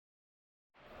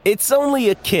It's only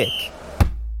a kick,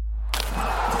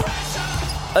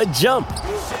 a jump,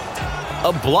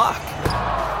 a block.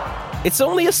 It's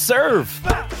only a serve.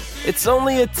 It's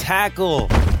only a tackle,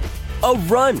 a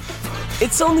run.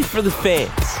 It's only for the fans.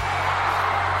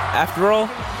 After all,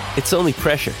 it's only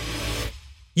pressure.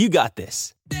 You got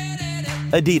this.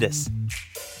 Adidas.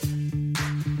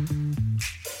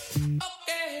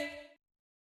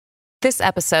 This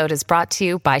episode is brought to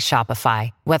you by Shopify.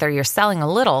 Whether you're selling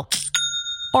a little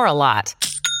or a lot,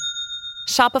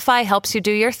 Shopify helps you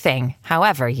do your thing,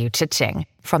 however you cha-ching.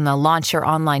 From the launch your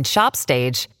online shop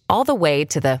stage, all the way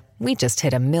to the we just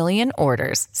hit 1 million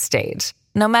orders stage.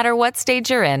 No matter what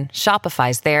stage you're in,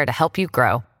 Shopify's there to help you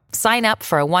grow. Sign up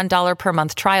for a $1 per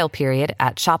month trial period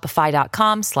at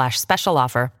shopify.com/special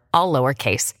offer, all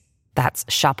lowercase. That's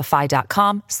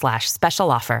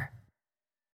shopify.com/special offer.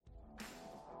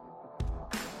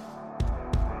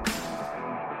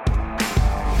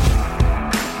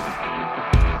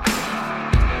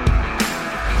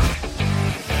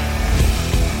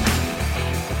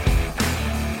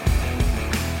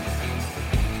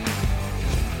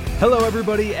 Hello,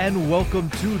 everybody, and welcome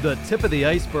to the Tip of the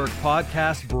Iceberg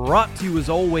podcast, brought to you as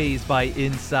always by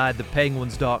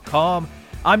InsideThePenguins.com.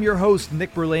 I'm your host,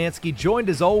 Nick Berlansky, joined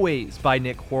as always by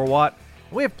Nick Horwat.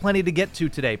 We have plenty to get to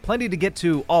today, plenty to get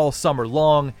to all summer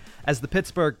long, as the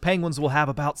Pittsburgh Penguins will have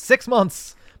about 6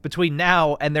 months between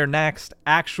now and their next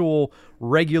actual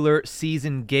regular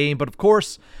season game. But of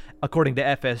course, according to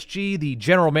FSG, the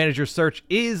general manager search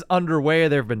is underway.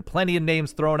 There have been plenty of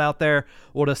names thrown out there.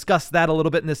 We'll discuss that a little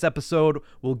bit in this episode.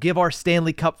 We'll give our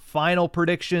Stanley Cup final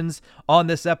predictions on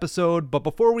this episode. But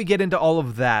before we get into all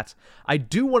of that, I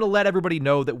do want to let everybody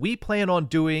know that we plan on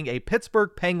doing a Pittsburgh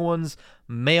Penguins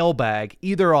mailbag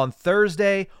either on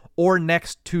Thursday or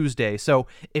next Tuesday. So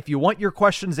if you want your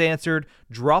questions answered,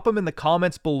 drop them in the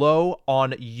comments below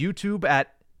on YouTube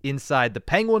at Inside the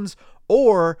Penguins,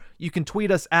 or you can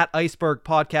tweet us at Iceberg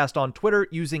Podcast on Twitter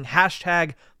using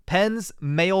hashtag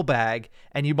PensMailbag,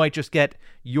 and you might just get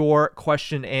your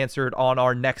question answered on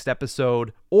our next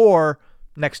episode or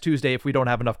next Tuesday if we don't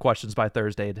have enough questions by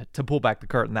Thursday to pull back the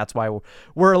curtain. That's why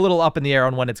we're a little up in the air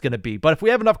on when it's going to be. But if we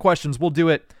have enough questions, we'll do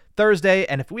it Thursday,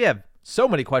 and if we have so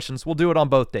many questions, we'll do it on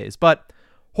both days. But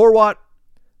Horwat,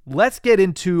 let's get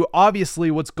into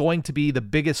obviously what's going to be the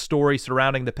biggest story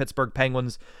surrounding the Pittsburgh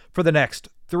Penguins for the next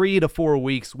 3 to 4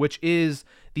 weeks, which is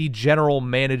the general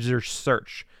manager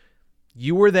search.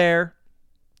 You were there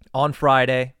on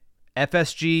Friday.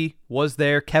 FSG was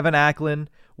there. Kevin Acklin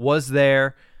was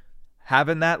there,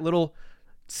 having that little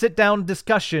sit-down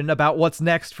discussion about what's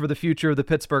next for the future of the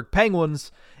Pittsburgh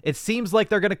Penguins. It seems like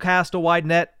they're going to cast a wide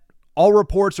net. All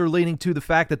reports are leaning to the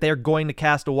fact that they're going to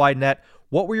cast a wide net.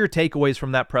 What were your takeaways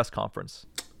from that press conference?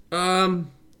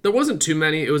 There wasn't too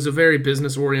many. It was a very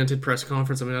business-oriented press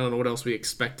conference. I mean, I don't know what else we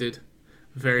expected.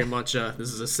 Very much,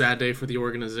 this is a sad day for the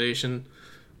organization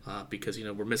because,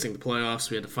 we're missing the playoffs.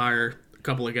 We had to fire a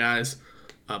couple of guys.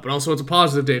 But also it's a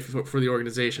positive day for the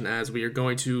organization as we are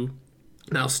going to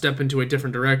now step into a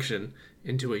different direction,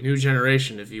 into a new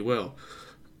generation, if you will.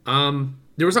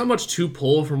 There was not much to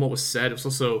pull from what was said. It was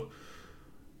also,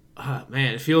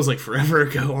 it feels like forever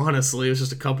ago, honestly. It was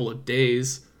just a couple of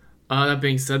days. That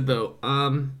being said, though,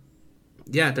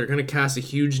 they're going to cast a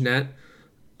huge net.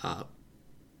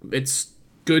 It's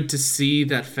good to see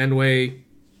that Fenway...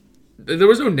 There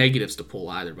was no negatives to pull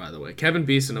either, by the way. Kevin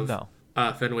Beeson of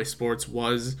Fenway Sports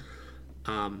was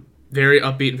very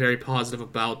upbeat and very positive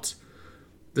about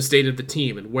the state of the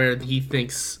team and where he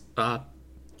thinks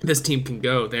this team can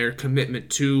go. Their commitment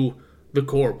to the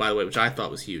core, by the way, which I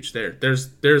thought was huge.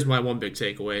 There's my one big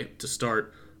takeaway to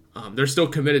start. They're still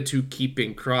committed to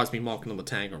keeping Crosby, Malkin, and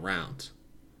Letang around.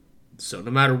 So no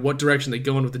matter what direction they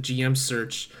go in with the GM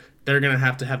search, they're going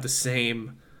to have the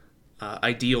same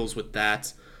ideals with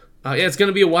that. It's going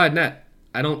to be a wide net.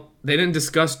 They didn't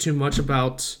discuss too much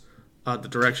about the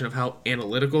direction of how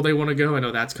analytical they want to go. I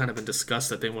know that's kind of been discussed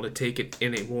that they want to take it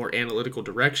in a more analytical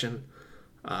direction.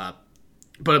 But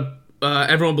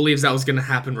everyone believes that was going to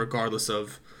happen regardless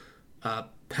of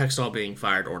Hextall being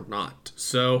fired or not.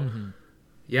 So...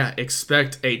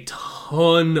 expect a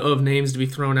ton of names to be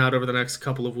thrown out over the next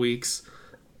couple of weeks.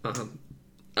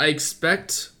 I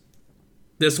expect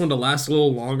this one to last a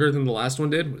little longer than the last one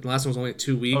did. The last one was only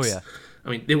 2 weeks. Oh, yeah.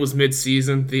 I mean, it was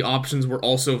mid-season. The options were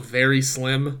also very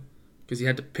slim because you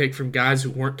had to pick from guys who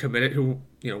weren't committed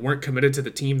to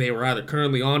the team they were either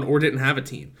currently on or didn't have a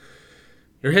team.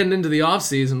 You're heading into the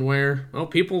offseason where,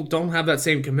 people don't have that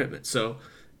same commitment. So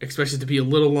expect it to be a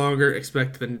little longer.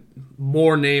 Expect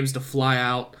more names to fly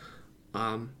out,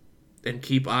 and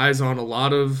keep eyes on a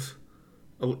lot of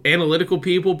analytical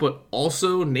people, but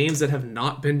also names that have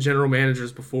not been general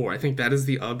managers before. I think that is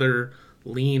the other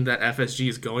lean that FSG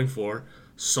is going for.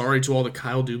 Sorry to all the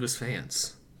Kyle Dubas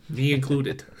fans, me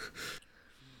included.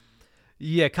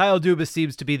 Yeah, Kyle Dubas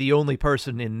seems to be the only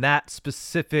person in that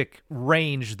specific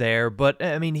range there. But,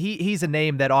 I mean, he's a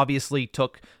name that obviously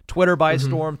took Twitter by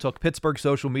storm, took Pittsburgh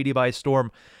social media by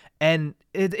storm. And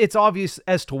it's obvious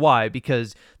as to why,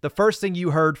 because the first thing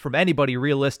you heard from anybody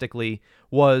realistically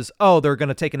was, oh, they're going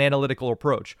to take an analytical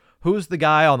approach. Who's the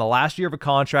guy on the last year of a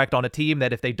contract on a team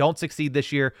that if they don't succeed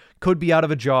this year could be out of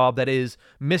a job, that is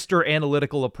Mr.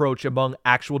 Analytical approach among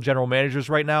actual general managers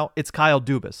right now? It's Kyle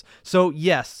Dubas. So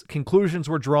yes, conclusions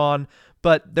were drawn,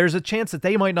 but there's a chance that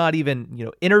they might not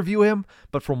even, interview him.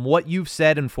 But from what you've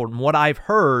said and from what I've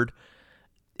heard,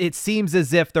 it seems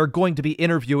as if they're going to be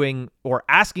interviewing or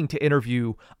asking to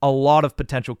interview a lot of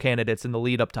potential candidates in the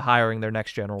lead up to hiring their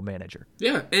next general manager.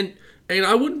 Yeah, and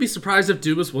I wouldn't be surprised if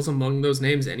Dubas was among those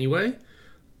names anyway.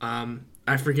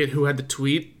 I forget who had the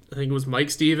tweet. I think it was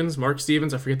Mark Stevens,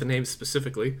 I forget the name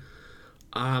specifically,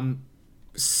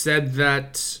 said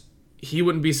that he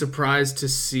wouldn't be surprised to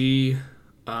see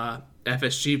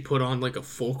FSG put on like a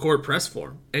full court press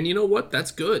for him. And you know what?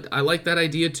 That's good. I like that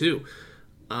idea too.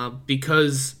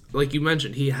 Because, like you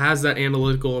mentioned, he has that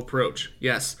analytical approach.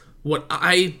 Yes. What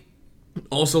I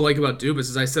also like about Dubas,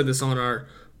 is I said this on our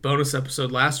bonus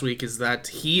episode last week, is that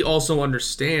he also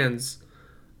understands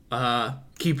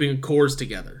keeping cores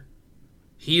together.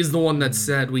 He's the one that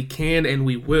said we can and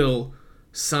we will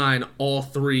sign all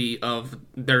three of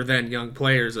their then young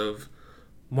players of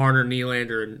Marner,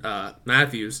 Nylander, and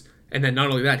Matthews. And then not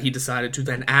only that, he decided to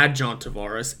then add John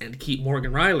Tavares and keep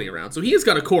Morgan Riley around. So he has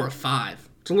got a core of 5.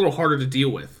 It's a little harder to deal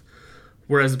with.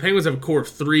 Whereas the Penguins have a core of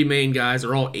 3 main guys.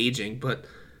 They're all aging, but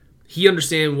he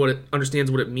understands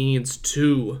what it means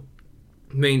to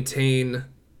maintain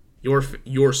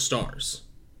your stars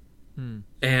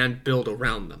and build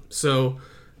around them. So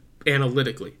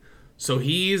analytically. So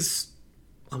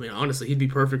honestly, he'd be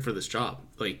perfect for this job.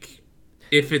 Like,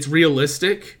 if it's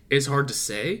realistic, it's hard to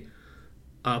say.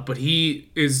 But he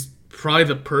is probably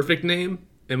the perfect name.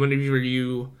 And whenever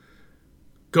you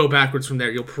go backwards from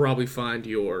there, you'll probably find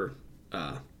your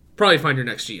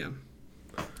next GM.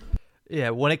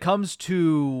 Yeah, when it comes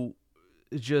to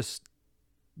just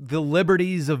the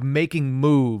liberties of making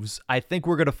moves, I think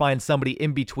we're going to find somebody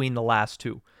in between the last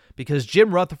two. Because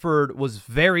Jim Rutherford was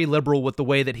very liberal with the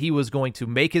way that he was going to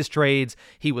make his trades.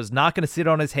 He was not going to sit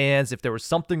on his hands. If there was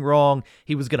something wrong,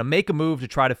 he was going to make a move to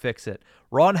try to fix it.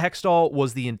 Ron Hextall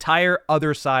was the entire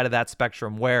other side of that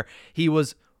spectrum, where he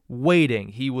was waiting.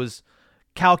 He was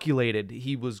calculated.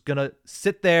 He was going to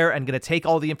sit there and going to take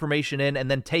all the information in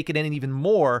and then take it in even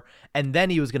more, and then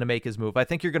he was going to make his move. I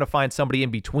think you're going to find somebody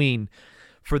in between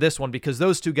for this one, because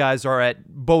those two guys are at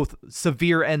both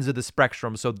severe ends of the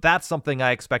spectrum. So that's something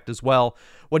I expect as well.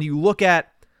 When you look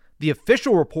at the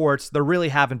official reports, there really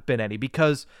haven't been any,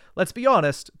 because let's be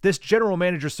honest, this general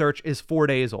manager search is 4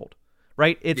 days old,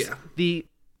 right? It's the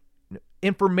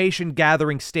information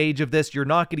gathering stage of this. You're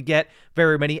not going to get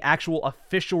very many actual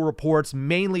official reports,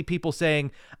 mainly people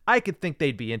saying, I could think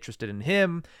they'd be interested in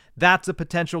him. That's a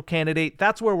potential candidate.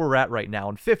 That's where we're at right now.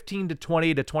 And 15 to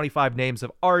 20 to 25 names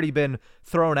have already been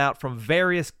thrown out from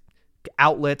various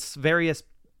outlets, various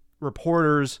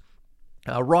reporters.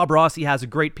 Rob Rossi has a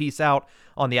great piece out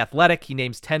on The Athletic. He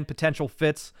names 10 potential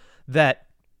fits that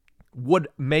would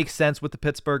make sense with the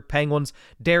Pittsburgh Penguins.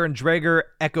 Darren Dreger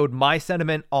echoed my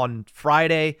sentiment on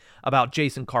Friday about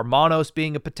Jason Karmanos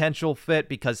being a potential fit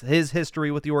because his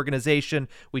history with the organization.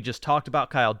 We just talked about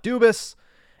Kyle Dubas.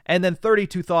 And then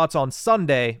 32 Thoughts on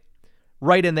Sunday,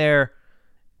 right in there,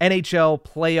 NHL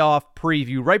playoff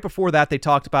preview. Right before that, they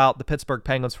talked about the Pittsburgh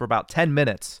Penguins for about 10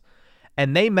 minutes.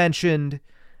 And they mentioned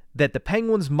that the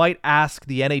Penguins might ask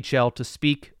the NHL to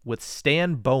speak with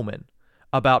Stan Bowman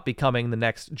about becoming the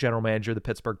next general manager of the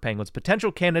Pittsburgh Penguins.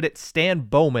 Potential candidate Stan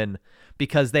Bowman,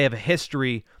 because they have a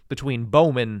history between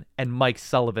Bowman and Mike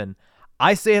Sullivan.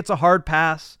 I say it's a hard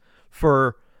pass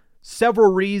for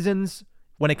several reasons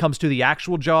when it comes to the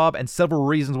actual job and several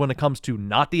reasons when it comes to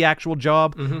not the actual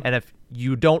job. And if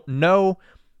you don't know,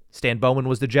 Stan Bowman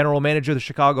was the general manager of the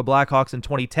Chicago Blackhawks in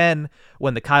 2010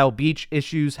 when the Kyle Beach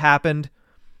issues happened.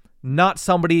 Not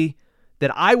somebody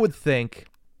that I would think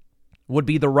would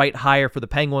be the right hire for the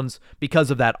Penguins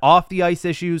because of that off-the-ice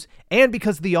issues and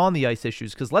because of the on-the-ice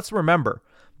issues. Because let's remember,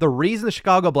 the reason the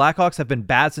Chicago Blackhawks have been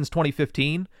bad since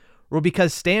 2015 were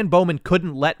because Stan Bowman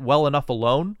couldn't let well enough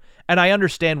alone. And I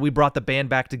understand we brought the band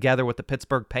back together with the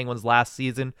Pittsburgh Penguins last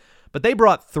season, but they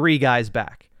brought 3 guys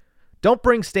back. Don't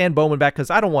bring Stan Bowman back because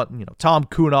I don't want, Tom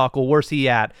Kuhnackel. Where's he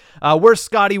at? Where's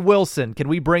Scotty Wilson? Can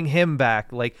we bring him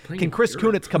back? Like, can Chris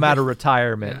Kunitz come out of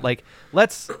retirement? Yeah. Like,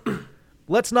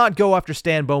 let's not go after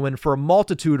Stan Bowman for a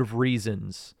multitude of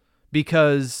reasons,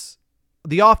 because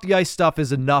the off the ice stuff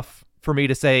is enough for me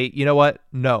to say, you know what?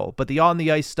 No. But the on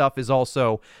the ice stuff is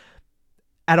also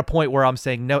at a point where I'm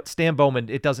saying, no, Stan Bowman,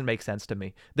 it doesn't make sense to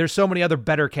me. There's so many other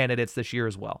better candidates this year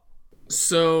as well.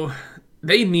 So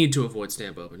they need to avoid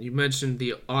Stan Bowman. You mentioned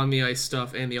the on the ice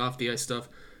stuff and the off the ice stuff.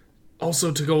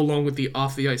 Also, to go along with the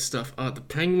off the ice stuff, the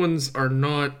Penguins are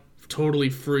not totally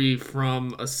free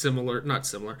from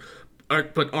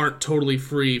but aren't totally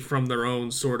free from their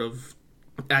own sort of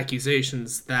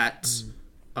accusations that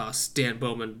Stan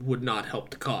Bowman would not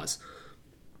help the cause.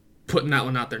 Putting that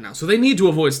one out there now. So they need to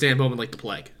avoid Stan Bowman like the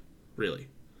plague, really.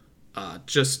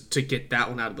 Just to get that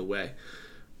one out of the way.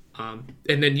 And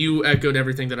then you echoed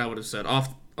everything that I would have said.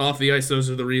 Off the ice, those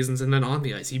are the reasons. And then on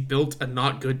the ice, he built a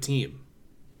not good team.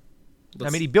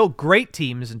 He built great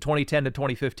teams in 2010 to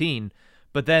 2015.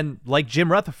 But then, like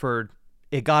Jim Rutherford,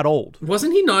 it got old.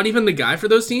 Wasn't he not even the guy for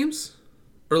those teams?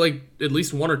 Or like at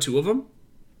least one or two of them?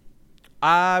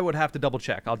 I would have to double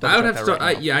check. I'll double check that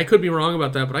right now. I could be wrong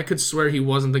about that, but I could swear he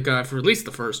wasn't the guy for at least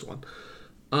the first one.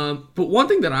 But one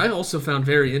thing that I also found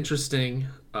very interesting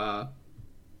that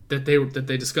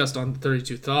they discussed on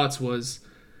 32 Thoughts was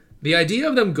the idea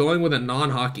of them going with a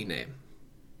non-hockey name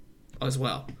as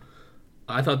well.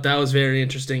 I thought that was very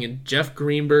interesting. And Jeff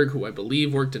Greenberg, who I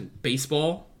believe worked in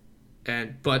baseball,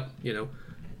 but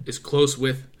is close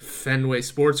with Fenway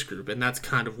Sports Group, and that's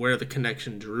kind of where the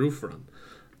connection drew from.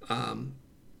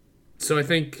 So I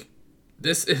think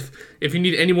this, if you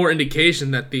need any more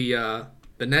indication that the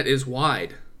net is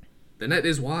wide, the net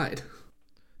is wide.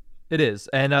 It is.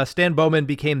 And Stan Bowman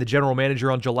became the general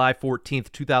manager on July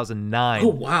 14th,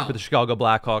 2009 for the Chicago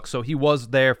Blackhawks. So he was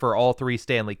there for all three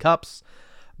Stanley Cups.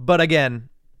 But again,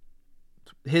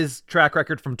 his track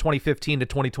record from 2015 to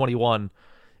 2021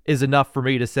 is enough for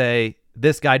me to say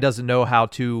this guy doesn't know how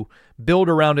to build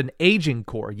around an aging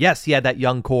core. Yes, he had that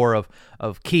young core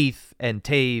of Keith and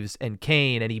Taves and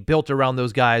Kane, and he built around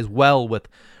those guys well with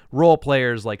role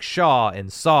players like Shaw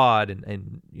and Saad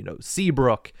and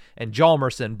Seabrook and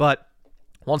Hjalmarsson. But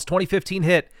once 2015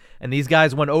 hit and these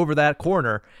guys went over that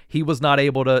corner, he was not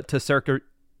able to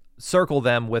circle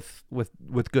them with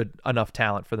good enough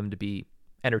talent for them to be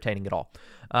entertaining at all.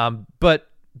 But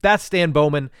that's Stan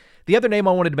Bowman. The other name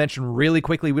I wanted to mention really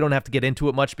quickly, we don't have to get into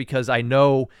it much because I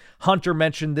know Hunter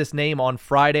mentioned this name on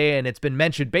Friday, and it's been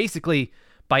mentioned basically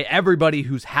by everybody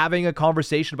who's having a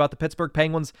conversation about the Pittsburgh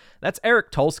Penguins. That's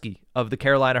Eric Tulsky of the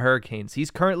Carolina Hurricanes.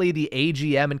 He's currently the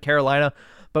AGM in Carolina,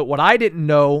 but what I didn't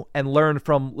know and learned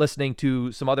from listening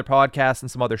to some other podcasts and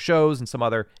some other shows and some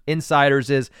other insiders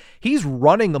is he's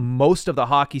running most of the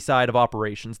hockey side of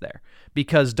operations there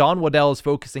because Don Waddell is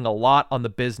focusing a lot on the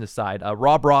business side.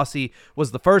 Rob Rossi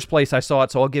was the first place I saw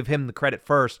it, so I'll give him the credit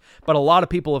first. But a lot of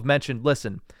people have mentioned,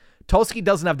 listen, Tulsky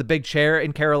doesn't have the big chair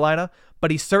in Carolina,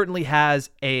 but he certainly has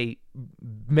a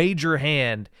major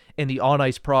hand in the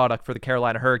on-ice product for the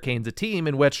Carolina Hurricanes, a team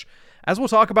in which, as we'll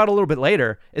talk about a little bit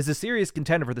later, is a serious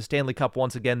contender for the Stanley Cup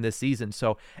once again this season.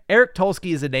 So Eric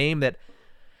Tulsky is a name that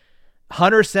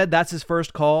Hunter said that's his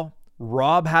first call.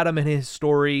 Rob had him in his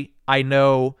story. I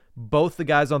know both the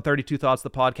guys on 32 Thoughts, the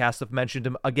podcast, have mentioned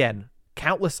him. Again,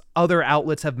 countless other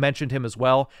outlets have mentioned him as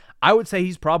well. I would say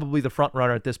he's probably the front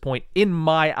runner at this point in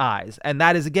my eyes. And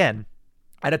that is, again,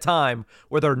 at a time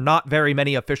where there are not very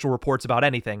many official reports about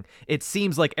anything. It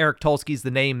seems like Eric Tulsky's the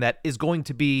name that is going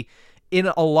to be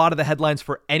in a lot of the headlines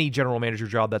for any general manager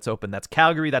job that's open. That's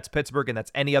Calgary, that's Pittsburgh, and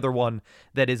that's any other one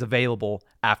that is available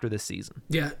after this season.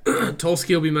 Yeah,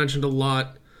 Tulsky will be mentioned a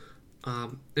lot,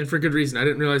 and for good reason. I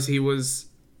didn't realize he was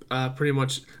pretty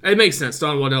much... It makes sense.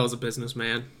 Don Waddell is a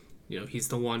businessman. He's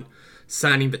the one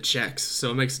signing the checks,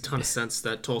 so it makes a ton of sense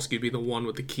that Tulsky would be the one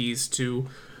with the keys to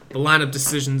the lineup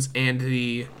decisions and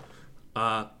the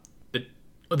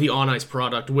on-ice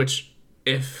product, which,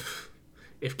 if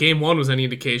Game 1 was any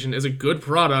indication, is a good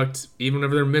product, even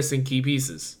if they're missing key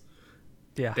pieces.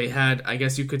 Yeah. They had, I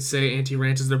guess you could say, Antti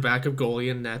Raanta is their backup goalie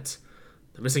in net.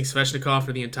 They're missing Svechnikov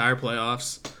for the entire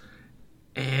playoffs.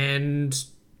 And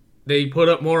they put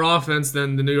up more offense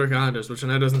than the New York Islanders, which I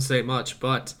know doesn't say much,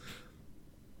 but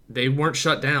they weren't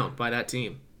shut down by that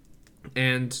team.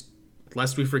 And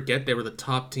lest we forget, they were the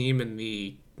top team in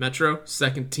the Metro,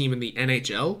 second team in the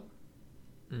NHL.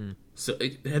 So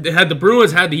had the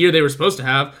Bruins had the year they were supposed to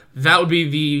have, that would be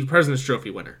the President's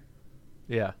Trophy winner.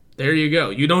 Yeah. There you go.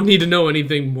 You don't need to know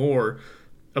anything more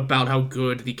about how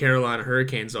good the Carolina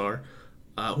Hurricanes are,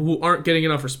 who aren't getting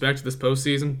enough respect this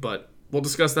postseason, but we'll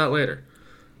discuss that later.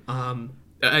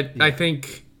 I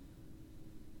think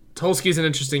Tulsky's an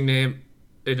interesting name,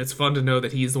 and it's fun to know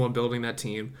that he's the one building that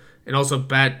team. And also,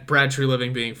 Brad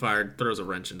Treliving being fired throws a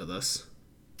wrench into this.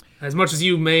 As much as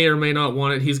you may or may not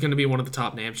want it, he's going to be one of the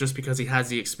top names just because he has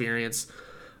the experience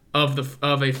of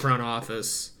a front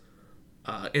office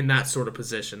in that sort of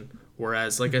position.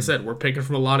 Whereas, like I said, we're picking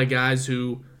from a lot of guys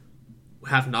who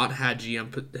have not had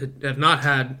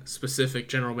specific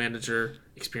general manager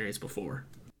experience before.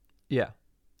 Yeah.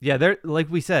 Yeah, they're like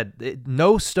we said,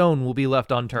 no stone will be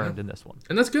left unturned in this one.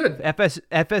 And that's good.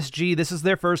 FSG, this is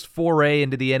their first foray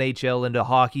into the NHL, into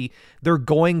hockey. They're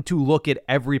going to look at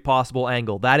every possible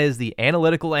angle. That is the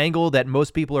analytical angle that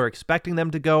most people are expecting them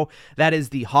to go. That is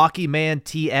the hockey man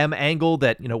TM angle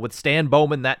that, with Stan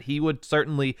Bowman, that he would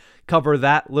certainly cover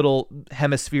that little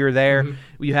hemisphere there.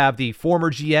 Mm-hmm. You have the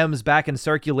former GMs back in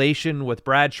circulation with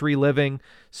Brad Treliving.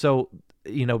 So,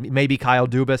 maybe Kyle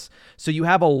Dubas. So you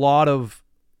have a lot of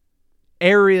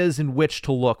areas in which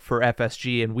to look for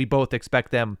FSG, and we both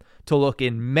expect them to look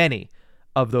in many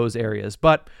of those areas.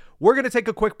 But we're going to take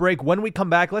a quick break. When we come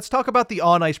back, let's talk about the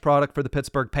on-ice product for the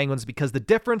Pittsburgh Penguins, because the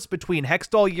difference between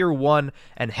Hextall Year 1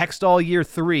 and Hextall Year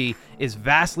 3 is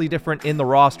vastly different in the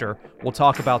roster. We'll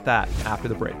talk about that after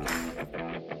the break.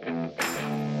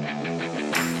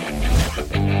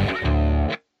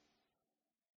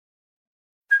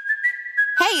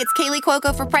 Hey, it's Kaylee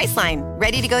Cuoco for Priceline.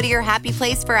 Ready to go to your happy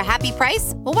place for a happy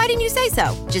price? Well, why didn't you say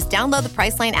so? Just download the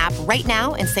Priceline app right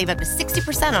now and save up to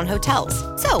 60% on hotels.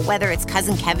 So whether it's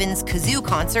Cousin Kevin's Kazoo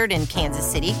Concert in Kansas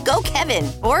City, go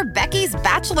Kevin, or Becky's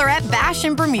Bachelorette Bash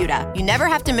in Bermuda, you never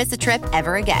have to miss a trip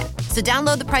ever again. So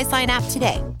download the Priceline app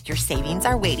today. Your savings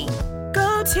are waiting.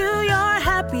 Go to your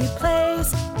happy place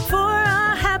for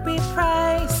a happy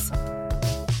price.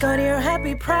 Go to your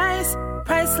happy price,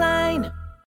 Priceline.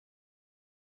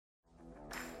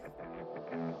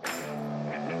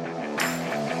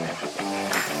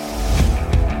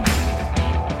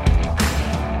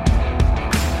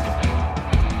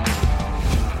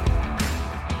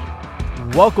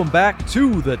 Welcome back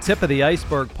to the Tip of the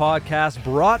Iceberg podcast,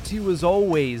 brought to you as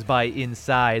always by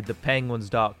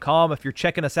InsideThePenguins.com. If you're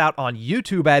checking us out on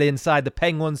YouTube at Inside the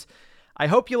Penguins, I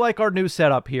hope you like our new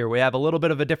setup here. We have a little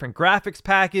bit of a different graphics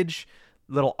package,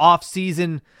 a little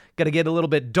off-season, going to get a little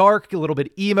bit dark, a little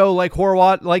bit emo like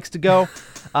Horwat likes to go.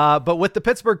 But with the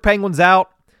Pittsburgh Penguins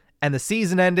out and the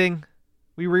season ending,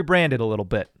 we rebranded a little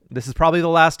bit. This is probably the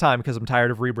last time because I'm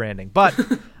tired of rebranding. But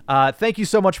thank you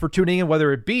so much for tuning in,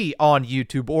 whether it be on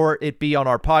YouTube or it be on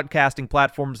our podcasting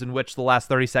platforms in which the last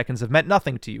 30 seconds have meant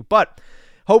nothing to you. But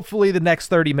hopefully the next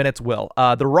 30 minutes will.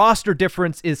 The roster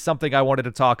difference is something I wanted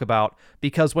to talk about,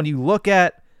 because when you look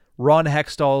at Ron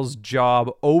Hextall's job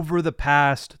over the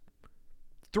past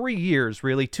 3 years,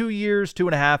 really 2 years,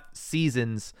 2.5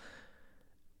 seasons,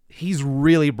 he's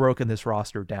really broken this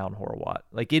roster down, Horwat.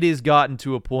 Like, it has gotten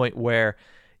to a point where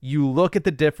you look at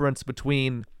the difference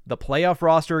between the playoff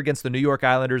roster against the New York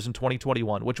Islanders in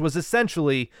 2021, which was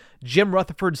essentially Jim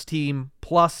Rutherford's team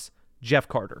plus Jeff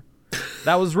Carter.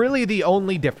 That was really the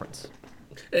only difference.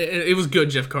 It was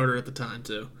good Jeff Carter at the time,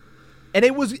 too. And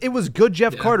it was good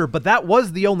Jeff Carter, but that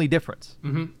was the only difference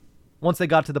once they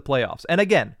got to the playoffs. And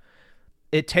again,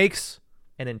 it takes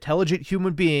an intelligent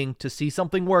human being to see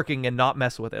something working and not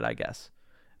mess with it, I guess.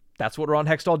 That's what Ron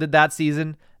Hextall did that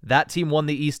season. That team won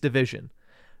the East Division.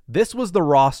 This was the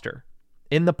roster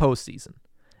in the postseason.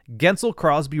 Gensel,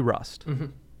 Crosby, Rust.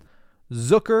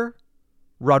 Zucker,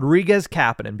 Rodriguez,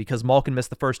 Kapanen, because Malkin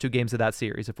missed the first 2 games of that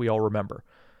series, if we all remember.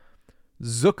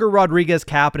 Zucker, Rodriguez,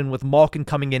 Kapanen, with Malkin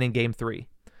coming in Game 3.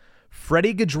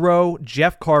 Freddie Gaudreau,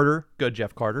 Jeff Carter, good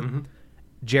Jeff Carter,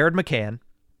 Jared McCann,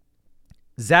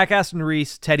 Zach Aston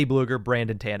Reese, Teddy Bluger,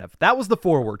 Brandon Tanev. That was the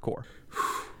forward core.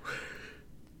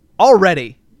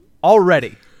 Already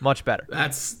much better.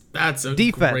 That's a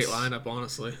defense. Great lineup,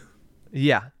 honestly.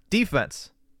 Yeah.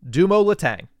 Defense. Dumo,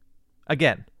 Letang.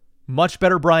 Again, much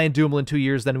better Brian Dumoulin 2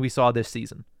 years than we saw this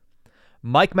season.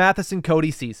 Mike Matheson, Cody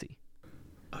Ceci.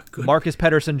 Marcus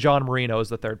Pettersson, John Marino is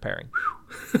the third pairing.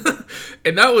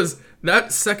 And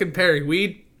that second pairing,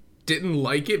 we didn't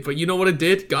like it, but you know what it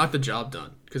did? Got the job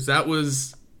done. Because that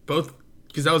was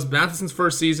Matheson's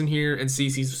first season here and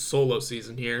Ceci's solo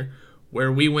season here,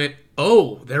 where we went,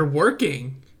 oh, they're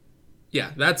working.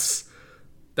 Yeah, that's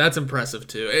impressive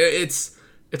too. It's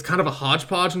kind of a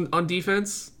hodgepodge on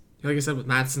defense. Like I said, with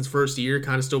Matheson's first year,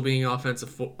 kind of still being offensive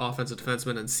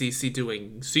defenseman, and CC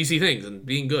doing CC things and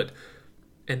being good.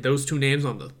 And those two names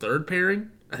on the third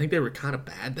pairing, I think they were kind of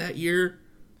bad that year.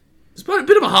 It's a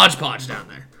bit of a hodgepodge down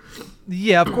there.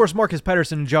 Yeah, of course, Marcus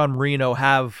Pettersson and John Marino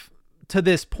have, to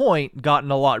this point,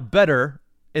 gotten a lot better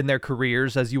in their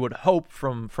careers, as you would hope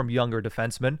from younger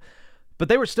defensemen. But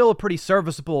they were still a pretty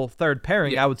serviceable third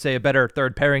pairing. Yeah. I would say a better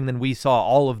third pairing than we saw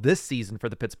all of this season for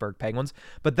the Pittsburgh Penguins.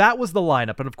 But that was the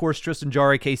lineup. And of course, Tristan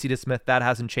Jarry, Casey DeSmith, that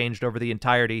hasn't changed over the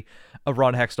entirety of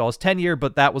Ron Hextall's tenure.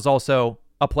 But that was also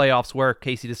a playoffs where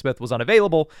Casey DeSmith was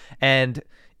unavailable, and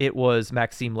it was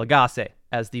Maxime Lagacé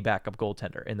as the backup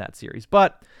goaltender in that series.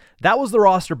 But that was the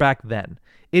roster back then.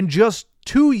 In just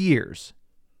 2 years,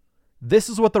 this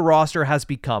is what the roster has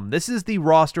become. This is the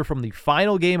roster from the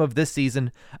final game of this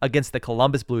season against the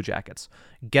Columbus Blue Jackets.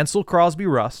 Gensel, Crosby,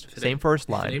 Rust, same first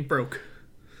line. It ain't broke.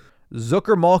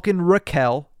 Zucker, Malkin,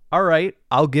 Raquel. All right,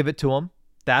 I'll give it to him.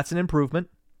 That's an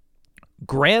improvement.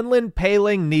 Granlund,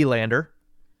 Paling, Nylander.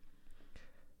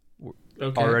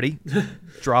 Okay. Already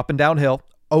dropping downhill.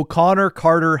 O'Connor,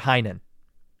 Carter, Heinen.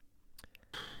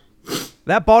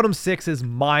 That bottom six is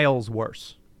miles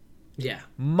worse. Yeah.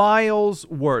 Miles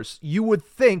worse. You would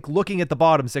think, looking at the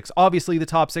bottom six, obviously the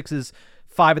top six is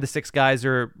 5 of the 6 guys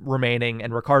are remaining,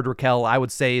 and Rickard Rakell, I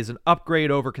would say, is an upgrade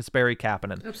over Kasperi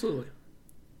Kapanen. Absolutely.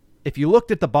 If you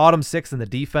looked at the bottom six in the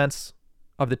defense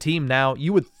of the team now,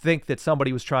 you would think that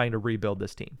somebody was trying to rebuild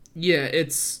this team. Yeah,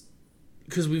 it's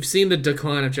because we've seen the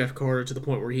decline of Jeff Carter to the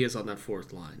point where he is on that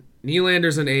fourth line.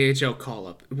 Nylander's an AHL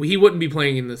call-up. He wouldn't be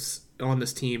playing on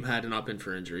this team had it not been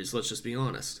for injuries, let's just be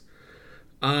honest.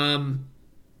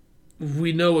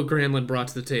 We know what Granlund brought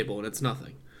to the table, and it's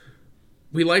nothing.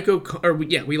 We like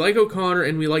O'Connor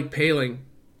and we like Paling.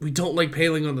 We don't like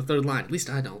Paling on the third line. At least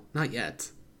I don't. Not yet.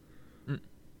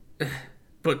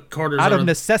 But Carter's out of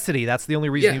necessity. That's the only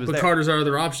reason he was there. Yeah, but Carter's our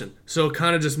other option. So it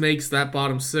kind of just makes that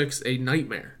bottom six a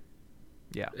nightmare.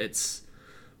 Yeah, it's,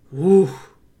 woo.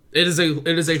 It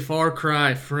is a far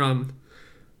cry from,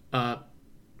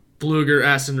 Blueger,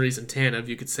 Aston Reese, and Tanev.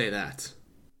 You could say that.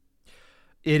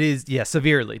 It is, yeah,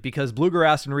 severely, because Blueger,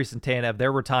 Aston Reese, and Tanev,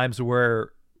 there were times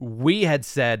where we had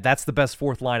said that's the best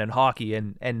fourth line in hockey,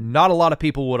 and not a lot of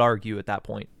people would argue at that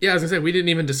point. Yeah, as I said, we didn't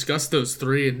even discuss those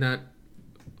three in that.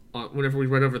 Whenever we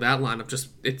went over that lineup,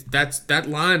 that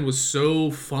line was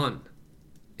so fun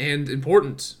and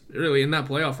important. Really, in that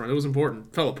playoff run, it was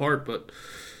important. Fell apart, but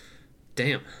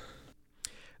damn.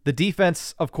 The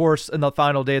defense, of course, in the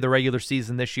final day of the regular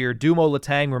season this year, Dumo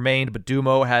Letang remained, but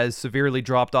Dumo has severely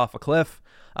dropped off a cliff.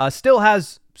 Still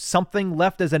has something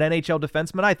left as an NHL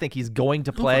defenseman. I think he's going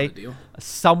to play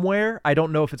somewhere. I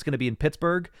don't know if it's going to be in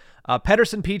Pittsburgh.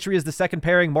 Pettersson Petrie is the second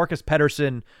pairing. Marcus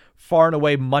Pettersson, far and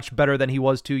away much better than he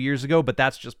was 2 years ago, but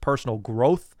that's just personal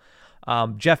growth.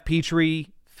 Jeff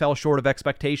Petrie fell short of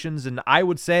expectations, and I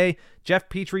would say Jeff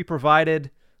Petrie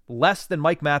provided less than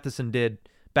Mike Matheson did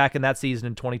back in that season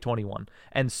in 2021.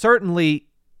 And certainly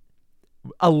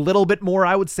a little bit more,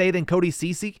 I would say, than Cody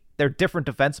Ceci. They're different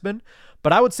defensemen.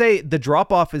 But I would say the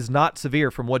drop-off is not severe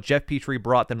from what Jeff Petrie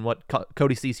brought than what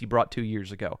Cody Ceci brought 2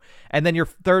 years ago. And then your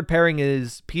third pairing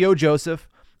is P.O. Joseph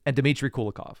and Dmitry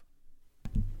Kulikov.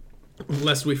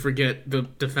 Lest we forget the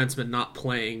defenseman not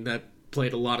playing that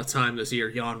played a lot of time this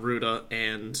year, Jan Ruda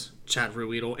and Chad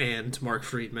Ruedel and Mark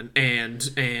Friedman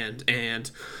and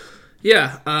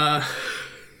yeah,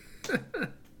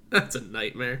 that's a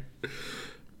nightmare.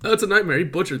 That's a nightmare. He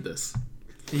butchered this.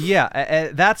 Yeah,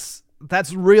 that's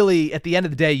really, at the end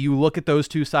of the day, you look at those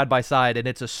two side by side, and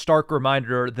it's a stark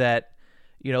reminder that,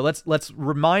 you know, let's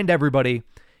remind everybody,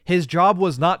 his job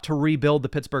was not to rebuild the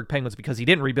Pittsburgh Penguins because he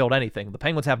didn't rebuild anything. The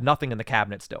Penguins have nothing in the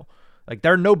cabinet still. Like,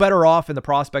 they're no better off in the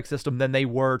prospect system than they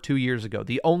were 2 years ago.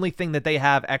 The only thing that they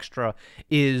have extra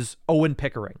is Owen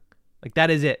Pickering. Like, that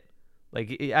is it.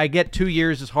 Like, I get 2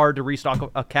 years is hard to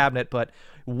restock a cabinet, but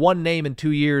one name in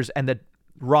 2 years and the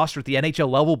roster at the NHL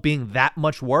level being that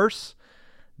much worse,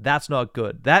 that's not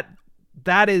good.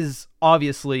 That is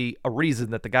obviously a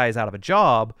reason that the guy is out of a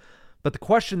job, but the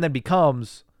question then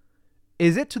becomes,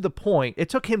 is it to the point, it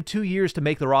took him 2 years to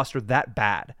make the roster that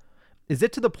bad? Is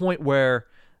it to the point where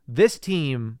this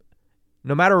team,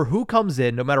 no matter who comes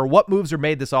in, no matter what moves are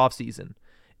made this offseason,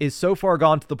 is so far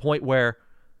gone to the point where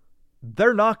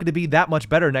they're not going to be that much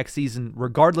better next season,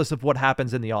 regardless of what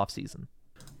happens in the offseason?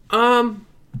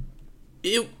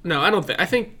 No, I don't think. I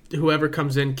think whoever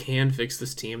comes in can fix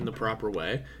this team the proper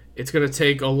way. It's going to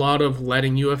take a lot of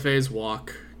letting UFAs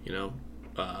walk. You know,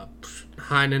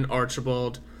 Heinen,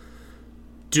 Archibald,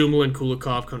 Dumoulin,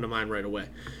 Kulikov come to mind right away.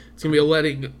 It's going to be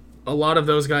letting a lot of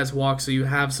those guys walk, so you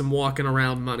have some walking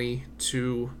around money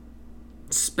to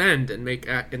spend and make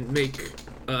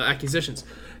acquisitions.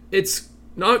 It's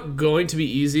not going to be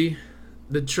easy.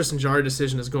 The Tristan Jarry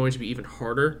decision is going to be even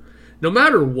harder. No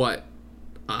matter what,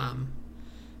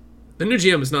 the new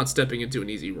GM is not stepping into an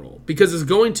easy role because it's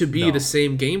going to be the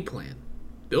same game plan.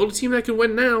 Build a team that can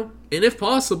win now, and if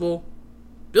possible,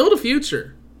 build a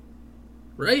future.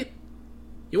 right?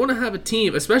 You want to have a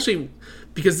team, especially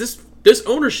because this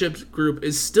ownership group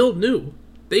is still new.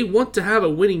 They want to have a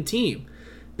winning team.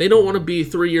 They don't want to be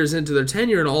 3 years into their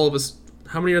tenure and all of us,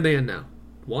 how many are they in now?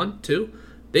 1, 2?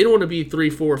 They don't want to be 3,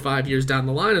 4, 5 years down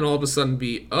the line and all of a sudden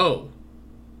be, oh,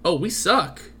 we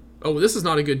suck. Oh, this is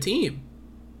not a good team.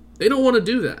 They don't want to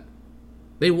do that.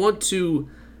 They want to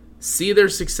see their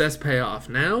success pay off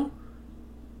now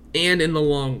and in the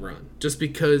long run, just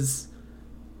because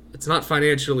it's not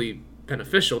financially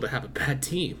beneficial to have a bad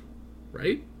team,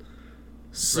 right?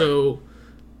 So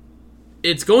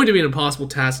it's going to be an impossible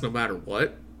task no matter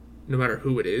what, no matter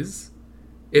who it is.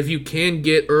 If you can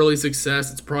get early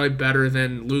success, it's probably better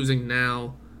than losing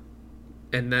now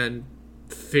and then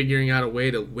figuring out a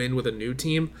way to win with a new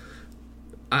team.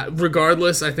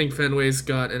 Regardless, I think Fenway's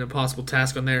got an impossible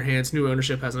task on their hands. New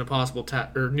ownership has an impossible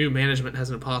task, or new management has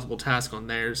an impossible task on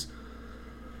theirs.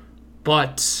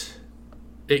 But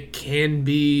it can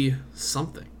be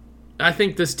something. I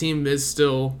think this team is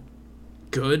still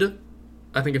good.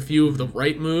 I think a few of the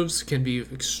right moves can be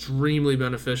extremely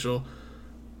beneficial.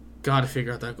 Got to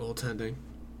figure out that goaltending.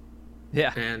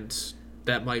 Yeah. And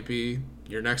that might be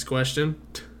your next question.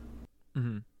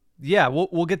 Mm-hmm. Yeah,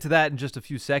 we'll get to that in just a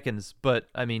few seconds. But,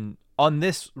 I mean, on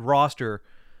this roster,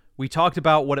 we talked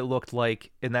about what it looked like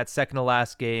in that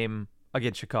second-to-last game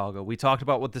against Chicago. We talked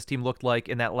about what this team looked like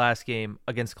in that last game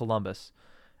against Columbus.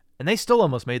 And they still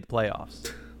almost made the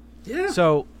playoffs. Yeah.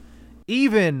 So,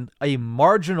 even a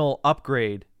marginal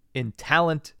upgrade in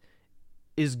talent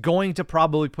is going to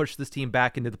probably push this team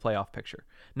back into the playoff picture.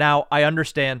 Now, I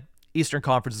understand Eastern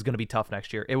Conference is going to be tough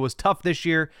next year. It was tough this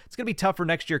year. It's going to be tougher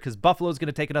next year because Buffalo's going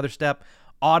to take another step.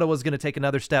 Ottawa's going to take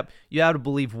another step. You have to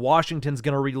believe Washington's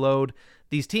going to reload.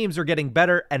 These teams are getting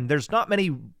better, and there's not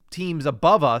many teams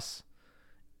above us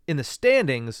in the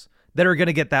standings that are going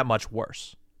to get that much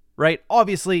worse, right?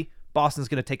 Obviously, Boston's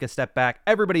going to take a step back.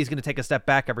 Everybody's going to take a step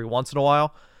back every once in a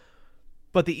while.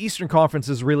 But the Eastern Conference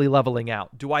is really leveling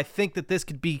out. Do I think that this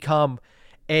could become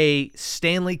a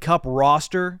Stanley Cup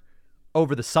roster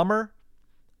over the summer?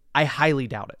 I highly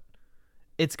doubt it.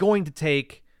 It's going to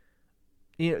take,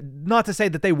 not to say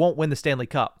that they won't win the Stanley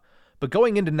Cup, but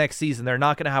going into next season, they're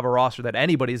not going to have a roster that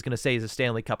anybody is going to say is a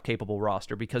Stanley Cup capable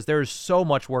roster because there's so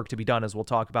much work to be done, as we'll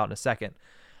talk about in a second.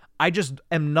 I just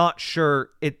am not sure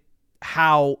if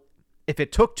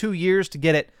it took 2 years to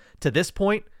get it to this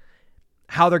point,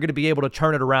 how they're going to be able to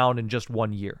turn it around in just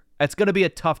 1 year. It's going to be a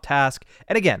tough task.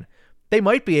 And again, they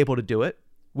might be able to do it.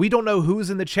 We don't know who's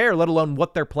in the chair, let alone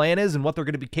what their plan is and what they're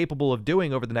going to be capable of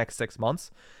doing over the next 6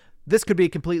 months. This could be a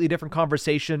completely different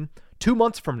conversation 2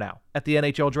 months from now at the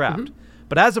NHL draft. Mm-hmm.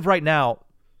 But as of right now,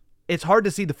 it's hard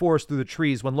to see the forest through the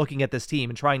trees when looking at this team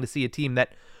and trying to see a team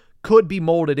that could be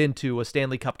molded into a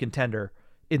Stanley Cup contender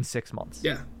in 6 months.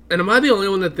 Yeah. And am I the only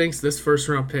one that thinks this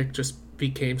first-round pick just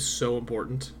became so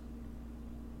important?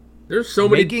 There's so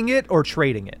many... Making it or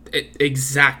trading it?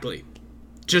 Exactly.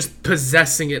 Just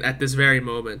possessing it at this very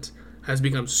moment has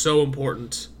become so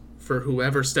important for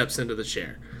whoever steps into the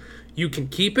chair. You can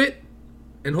keep it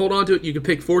and hold on to it. You can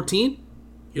pick 14.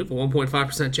 You have a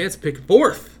 1.5% chance of picking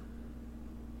fourth.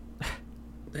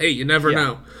 Hey, you never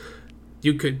know.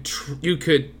 You could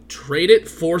trade it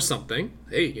for something.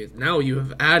 Hey, now you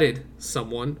have added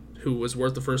someone who was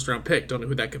worth the first-round pick. Don't know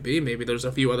who that could be. Maybe there's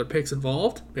a few other picks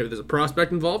involved. Maybe there's a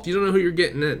prospect involved. You don't know who you're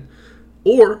getting in.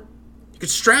 Or you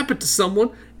could strap it to someone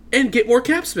and get more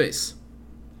cap space.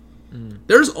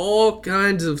 There's all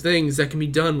kinds of things that can be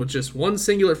done with just one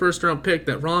singular first-round pick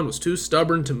that Ron was too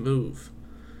stubborn to move.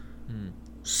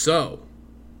 So,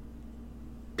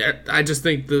 I just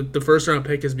think the first-round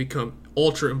pick has become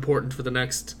ultra important for the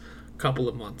next couple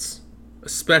of months,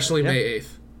 especially May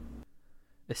 8th.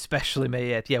 Especially May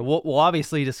 8th. Yeah, we'll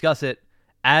obviously discuss it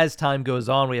as time goes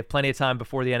on. We have plenty of time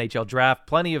before the NHL draft,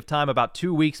 plenty of time about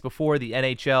 2 weeks before the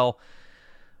NHL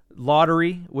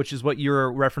lottery, which is what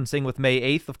you're referencing with May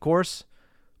 8th, of course.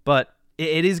 But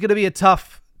it is going to be a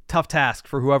tough task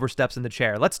for whoever steps in the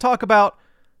chair. Let's talk about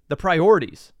the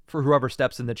priorities for whoever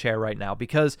steps in the chair right now,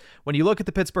 because when you look at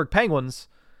the Pittsburgh Penguins,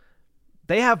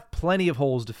 they have plenty of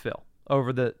holes to fill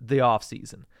over the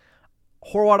offseason.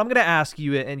 Horwat, I'm going to ask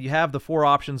you, and you have the 4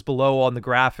 options below on the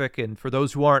graphic, and for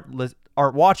those who aren't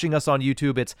watching us on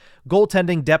YouTube, it's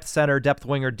goaltending, depth center, depth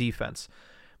winger, defense.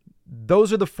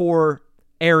 Those are the 4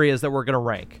 areas that we're going to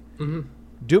rank. Mm-hmm.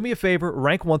 Do me a favor,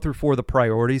 rank 1 through 4 the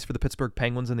priorities for the Pittsburgh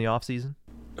Penguins in the offseason.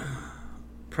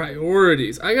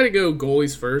 Priorities. I got to go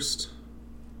goalies first.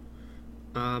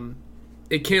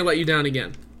 It can't let you down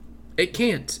again. It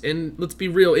can't. And let's be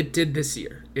real, it did this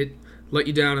year. It let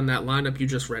you down in that lineup you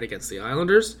just read against the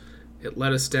Islanders. It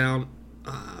let us down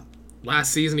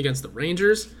last season against the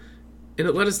Rangers. And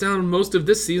it let us down most of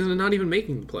this season and not even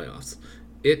making the playoffs.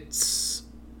 Is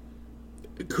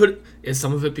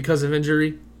some of it because of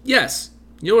injury? Yes.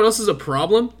 You know what else is a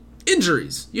problem?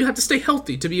 Injuries. You have to stay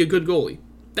healthy to be a good goalie.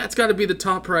 That's got to be the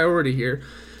top priority here.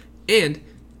 And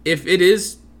if it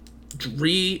is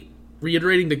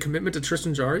reiterating the commitment to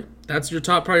Tristan Jarry, that's your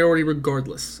top priority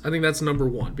regardless. I think that's number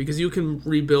one, because you can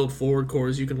rebuild forward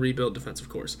cores, you can rebuild defensive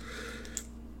cores.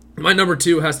 My number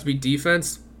two has to be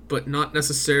defense, but not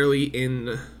necessarily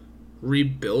in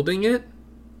rebuilding it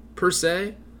per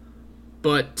se,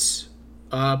 but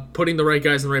putting the right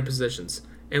guys in the right positions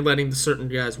and letting the certain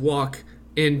guys walk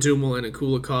in Dumoulin and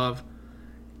Kulikov,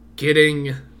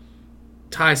 getting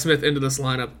Ty Smith into this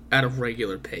lineup at a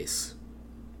regular pace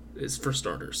is for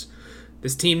starters.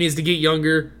 This team needs to get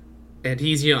younger, and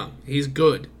he's young. He's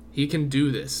good. He can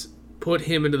do this. Put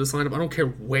him into this lineup. I don't care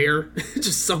where,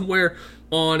 just somewhere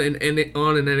on an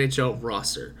NHL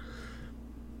roster.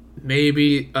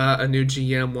 Maybe a new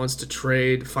GM wants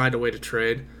to find a way to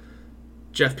trade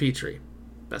Jeff Petrie.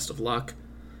 Best of luck.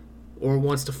 Or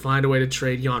wants to find a way to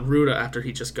trade Jan Ruda after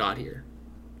he just got here.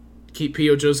 Keep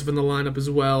P.O. Joseph in the lineup as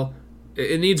well.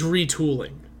 It needs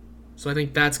retooling. So I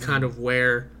think that's kind of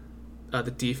where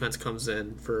the defense comes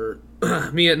in for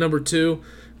me at number two.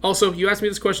 Also, you ask me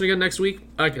this question again next week,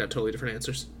 I could have totally different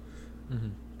answers.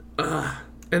 And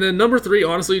then number three,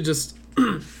 honestly, just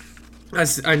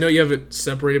I know you have it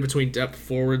separated between depth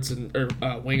forwards and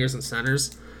wingers and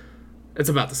centers. It's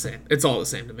about the same. It's all the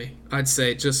same to me. I'd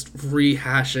say just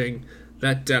rehashing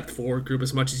that depth forward group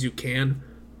as much as you can,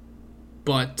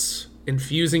 but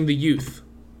infusing the youth,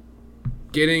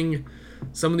 getting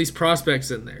some of these prospects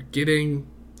in there, getting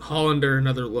Hollander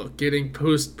another look, getting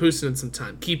Pustin some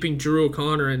time, keeping Drew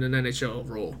O'Connor in an NHL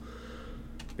role.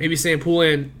 Maybe Sam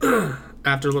Poulin,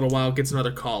 after a little while, gets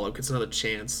another call-up, gets another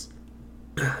chance.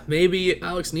 Maybe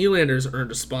Alex Nylander's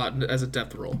earned a spot as a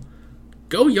depth role.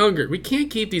 Go younger. We can't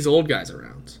keep these old guys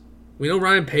around. We know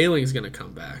Ryan Poehling's going to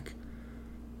come back.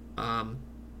 I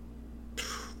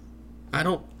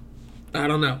don't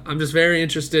know. I'm just very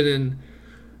interested in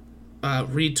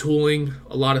retooling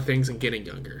a lot of things and getting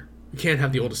younger. We can't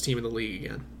have the oldest team in the league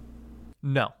again.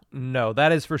 No,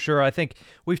 that is for sure. I think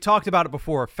we've talked about it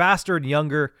before. Faster and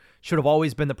younger should have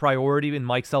always been the priority in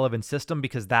Mike Sullivan's system,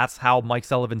 because that's how Mike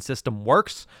Sullivan's system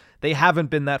works. They haven't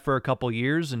been that for a couple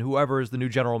years, and whoever is the new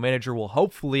general manager will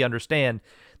hopefully understand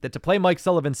that to play Mike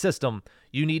Sullivan's system,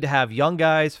 you need to have young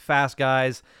guys, fast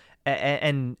guys,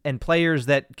 and players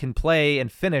that can play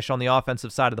and finish on the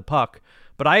offensive side of the puck.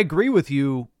 But I agree with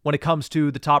you when it comes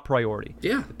to the top priority.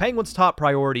 Yeah. The Penguins' top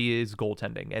priority is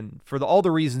goaltending. And for all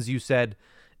the reasons you said,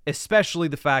 especially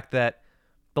the fact that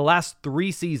the last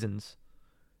 3 seasons,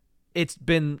 it's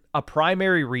been a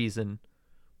primary reason,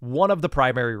 one of the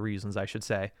primary reasons, I should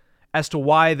say, as to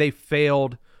why they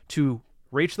failed to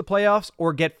reach the playoffs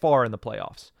or get far in the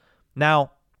playoffs.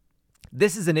 Now,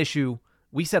 this is an issue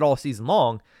we said all season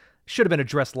long should have been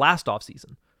addressed last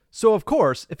offseason. So, of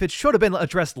course, if it should have been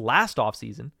addressed last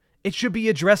offseason, it should be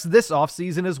addressed this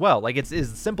offseason as well. Like, it's as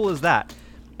simple as that.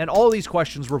 And all these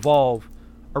questions revolve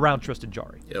around Tristan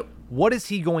Jarry. Yep. What is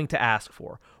he going to ask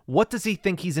for? What does he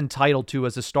think he's entitled to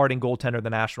as a starting goaltender in the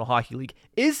National Hockey League?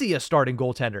 Is he a starting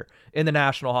goaltender in the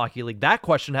National Hockey League? That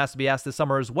question has to be asked this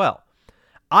summer as well.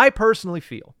 I personally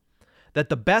feel that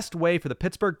the best way for the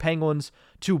Pittsburgh Penguins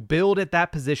to build at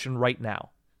that position right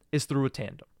now is through a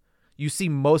tandem. You see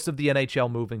most of the NHL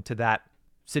moving to that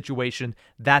situation,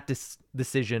 that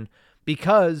decision,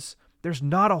 because there's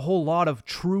not a whole lot of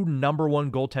true number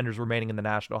one goaltenders remaining in the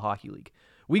National Hockey League.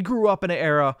 We grew up in an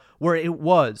era where it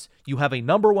was, you have a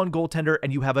number one goaltender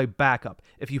and you have a backup.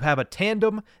 If you have a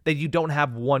tandem, then you don't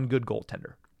have one good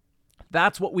goaltender.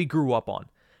 That's what we grew up on.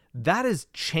 That is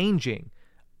changing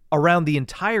around the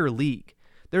entire league.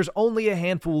 There's only a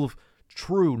handful of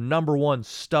true number one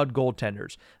stud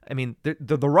goaltenders. I mean,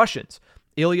 the Russians,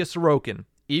 Ilya Sorokin,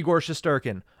 Igor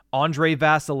Shesterkin, Andrei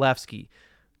Vasilevsky.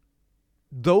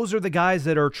 Those are the guys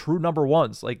that are true number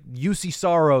ones. Like UC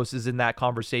Saros is in that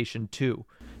conversation too.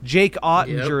 Jake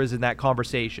Ottinger is in that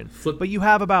conversation. But you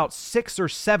have about 6 or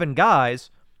 7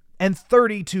 guys and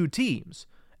 32 teams.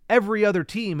 Every other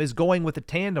team is going with a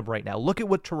tandem right now. Look at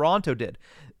what Toronto did.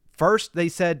 First, they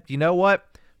said, you know what?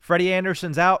 Freddie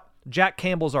Anderson's out. Jack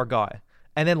Campbell's our guy.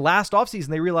 And then last offseason,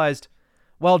 they realized,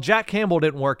 well, Jack Campbell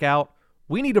didn't work out.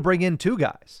 We need to bring in 2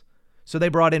 guys. So they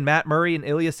brought in Matt Murray and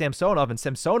Ilya Samsonov, and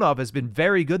Samsonov has been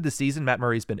very good this season. Matt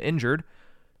Murray's been injured,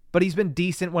 but he's been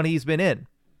decent when he's been in.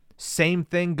 Same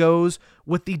thing goes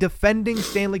with the defending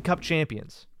Stanley Cup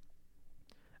champions.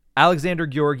 Alexander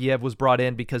Georgiev was brought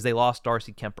in because they lost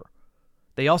Darcy Kemper.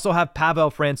 They also have Pavel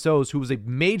Francouz, who was a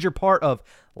major part of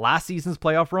last season's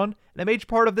playoff run and a major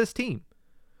part of this team.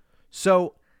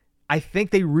 So I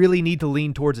think they really need to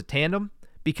lean towards a tandem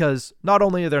because not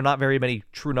only are there not very many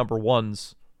true number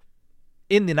ones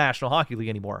in the National Hockey League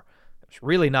anymore, there's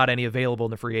really not any available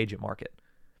in the free agent market.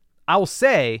 I will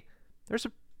say there's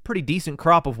a pretty decent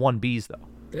crop of 1Bs, though.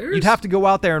 You'd have to go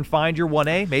out there and find your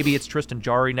 1A. Maybe it's Tristan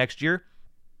Jarry next year.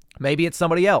 Maybe it's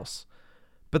somebody else.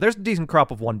 But there's a decent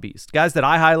crop of 1Bs. Guys that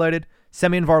I highlighted,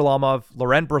 Semyon Varlamov,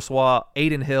 Laurent Brossoit,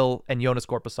 Aiden Hill, and Jonas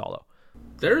Korpisalo.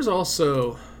 There's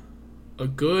also a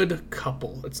good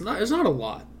couple. It's not a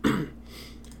lot.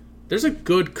 There's a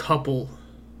good couple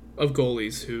of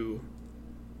goalies who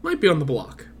might be on the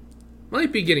block.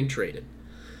 Might be getting traded.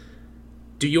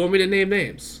 Do you want me to name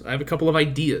names? I have a couple of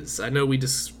ideas. I know we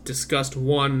discussed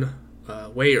one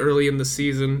way early in the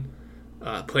season,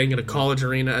 playing in a college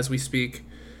arena as we speak,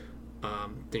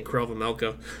 in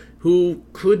Krova, who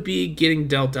could be getting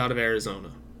dealt out of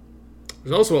Arizona.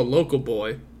 There's also a local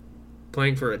boy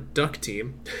playing for a Duck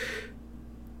team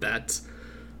that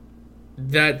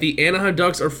the Anaheim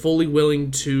Ducks are fully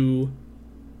willing to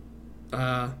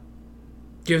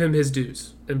give him his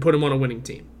dues and put him on a winning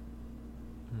team.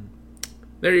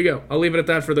 There you go. I'll leave it at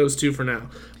that for those two for now.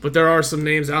 But there are some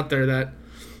names out there that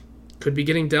could be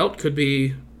getting dealt, could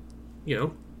be,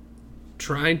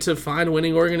 trying to find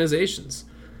winning organizations.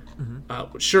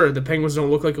 Mm-hmm. Sure, the Penguins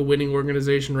don't look like a winning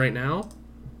organization right now,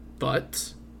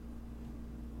 but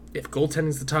if goaltending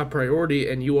is the top priority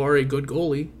and you are a good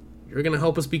goalie, you're going to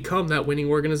help us become that winning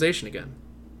organization again.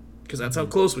 Because that's how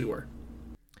close we were.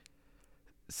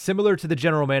 Similar to the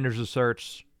general manager's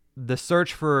search, the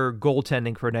search for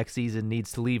goaltending for next season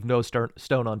needs to leave no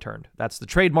stone unturned. That's the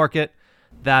trade market.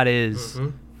 That is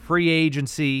free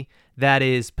agency. That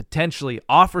is potentially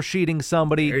offer sheeting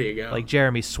somebody like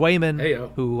Jeremy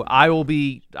Swayman, who I will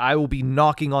be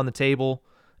knocking on the table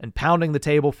and pounding the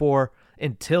table for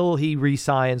until he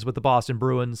re-signs with the Boston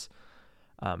Bruins.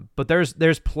 But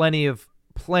there's plenty of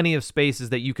spaces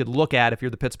that you could look at if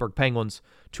you're the Pittsburgh Penguins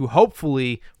to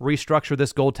hopefully restructure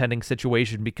this goaltending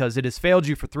situation because it has failed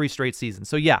you for 3 straight seasons.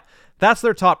 So yeah, that's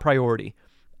their top priority.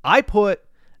 I put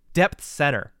depth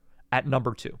center at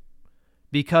number 2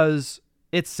 because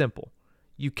it's simple.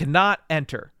 You cannot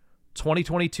enter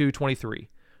 2022-23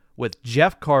 with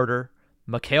Jeff Carter,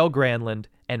 Mikael Granlund,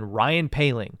 and Ryan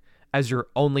Poehling as your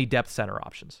only depth center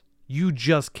options. You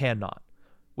just cannot.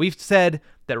 We've said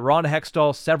that Ron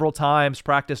Hextall several times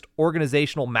practiced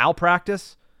organizational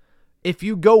malpractice. If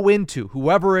you go into,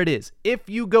 whoever it is, if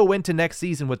you go into next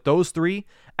season with those 3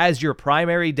 as your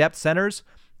primary depth centers,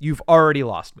 you've already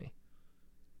lost me.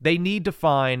 They need to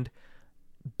find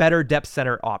better depth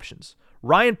center options.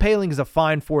 Ryan Poehling is a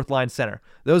fine 4th-line center.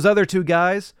 Those other 2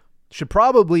 guys should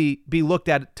probably be looked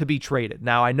at to be traded.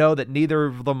 Now, I know that neither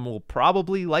of them will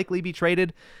likely be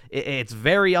traded. It's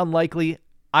very unlikely.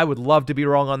 I would love to be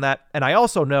wrong on that. And I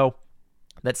also know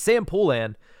that Sam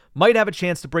Poulin might have a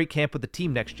chance to break camp with the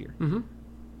team next year. Mm-hmm.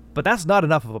 But that's not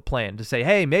enough of a plan to say,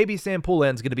 hey, maybe Sam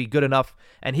Poulin's going to be good enough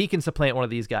and he can supplant one of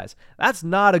these guys. That's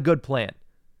not a good plan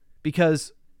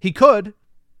because he could.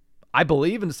 I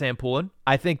believe in Sam Poulin.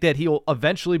 I think that he'll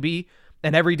eventually be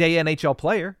an everyday NHL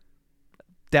player.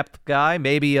 Depth guy,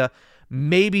 maybe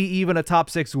even a top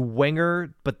 6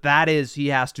 winger, but he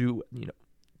has to,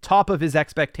 top of his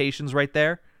expectations right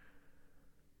there.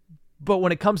 But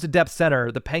when it comes to depth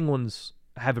center, the Penguins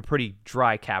have a pretty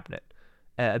dry cabinet.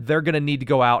 They're going to need to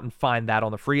go out and find that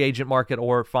on the free agent market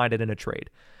or find it in a trade.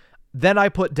 Then I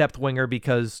put depth winger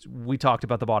because we talked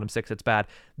about the bottom 6, it's bad.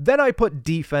 Then I put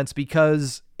defense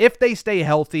because if they stay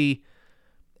healthy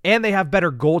and they have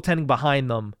better goaltending behind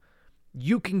them,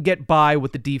 you can get by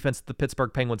with the defense that the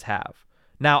Pittsburgh Penguins have.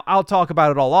 Now, I'll talk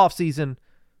about it all offseason.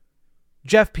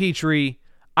 Jeff Petrie,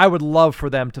 I would love for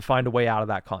them to find a way out of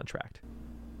that contract.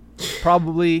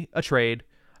 Probably a trade.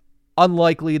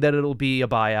 Unlikely that it'll be a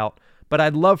buyout, but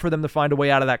I'd love for them to find a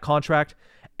way out of that contract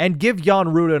and give Jan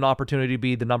Ruda an opportunity to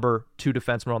be the number 2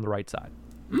 defenseman on the right side.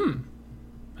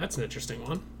 That's an interesting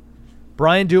one.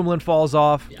 Brian Dumoulin falls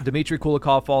off. Yeah. Dmitry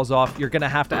Kulikov falls off. You're going to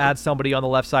have to add somebody on the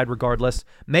left side regardless.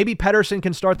 Maybe Pettersson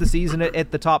can start the season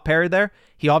at the top pair there.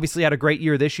 He obviously had a great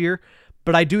year this year,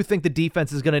 but I do think the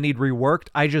defense is going to need reworked.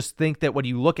 I just think that when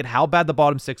you look at how bad the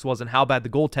bottom 6 was and how bad the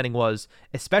goaltending was,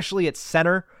 especially at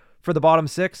center for the bottom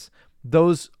 6,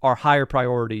 those are higher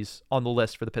priorities on the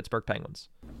list for the Pittsburgh Penguins.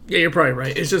 Yeah, you're probably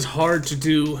right. It's just hard to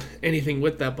do anything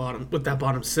with that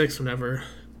bottom 6 whenever.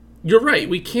 You're right.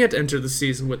 We can't enter the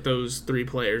season with those 3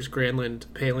 players, Granlund,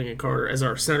 Poehling, and Carter, as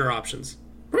our center options.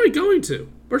 Where are we going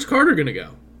to? Where's Carter going to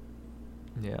go?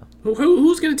 Yeah.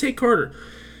 Who's going to take Carter?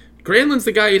 Granlund's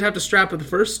the guy you'd have to strap with the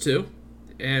first 2.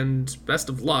 and best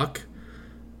of luck.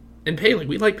 And Poehling,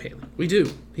 we like Poehling. We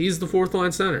do. He's the fourth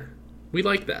line center. We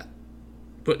like that.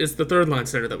 But it's the third line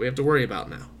center that we have to worry about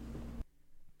now.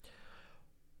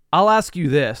 I'll ask you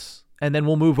this, and then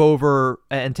we'll move over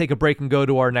and take a break and go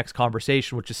to our next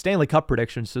conversation, which is Stanley Cup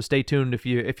predictions. So stay tuned if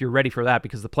you're ready for that,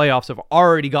 because the playoffs have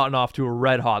already gotten off to a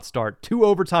red-hot start. 2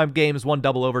 overtime games, 1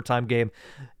 double overtime game.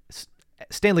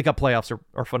 Stanley Cup playoffs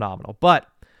are phenomenal. But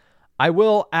I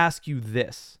will ask you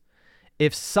this.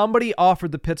 If somebody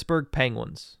offered the Pittsburgh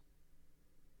Penguins,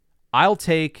 I'll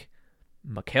take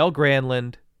Mikael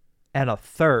Granlund and a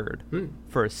third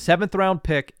for a 7th-round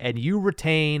pick, and you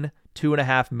retain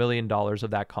 $2.5 million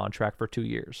of that contract for 2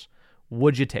 years.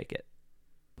 Would you take it?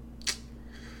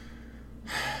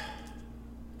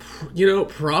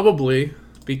 Probably,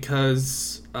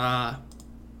 because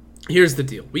here's the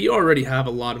deal. We already have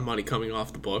a lot of money coming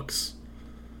off the books.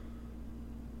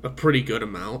 A pretty good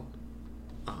amount.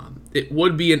 It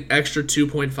would be an extra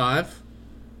 2.5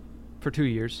 for 2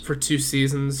 years. For 2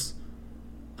 seasons.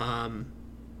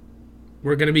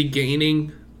 We're going to be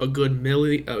gaining a good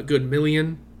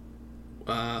million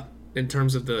in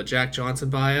terms of the Jack Johnson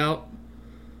buyout.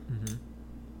 Mm-hmm.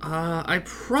 I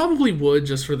probably would,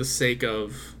 just for the sake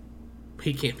of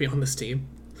he can't be on this team.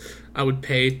 I would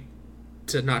pay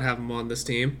to not have him on this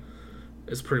team,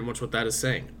 is pretty much what that is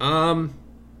saying.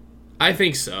 I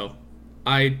think so.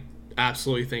 I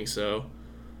absolutely think so.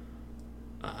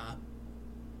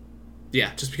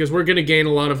 Yeah, just because we're going to gain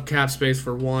a lot of cap space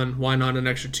for one. Why not an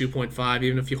extra 2.5?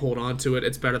 Even if you hold on to it,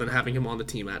 it's better than having him on the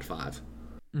team at 5.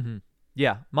 Mm-hmm.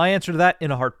 Yeah, my answer to that,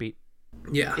 in a heartbeat.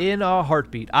 Yeah. In a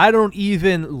heartbeat. I don't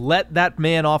even let that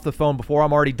man off the phone before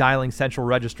I'm already dialing Central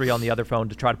Registry on the other phone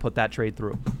to try to put that trade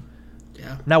through.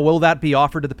 Yeah. Now, will that be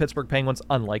offered to the Pittsburgh Penguins?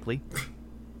 Unlikely.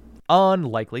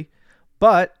 Unlikely.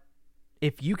 But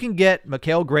if you can get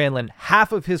Mikael Granlund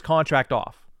half of his contract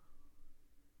off,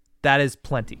 that is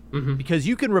plenty. Mm-hmm. Because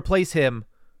you can replace him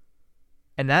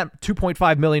and that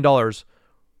 $2.5 million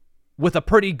with a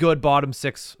pretty good bottom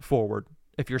 6 forward,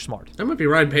 if you're smart. That might be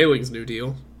Ryan Poehling's new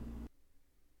deal.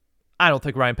 I don't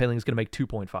think Ryan Poehling is going to make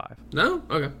 2.5. No?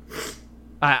 Okay.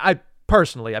 I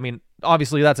personally, I mean,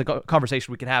 obviously that's a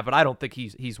conversation we can have, but I don't think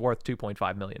he's worth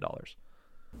 $2.5 million.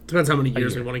 Depends how many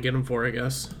years we want to get him for, I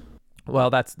guess.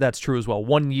 Well, that's true as well.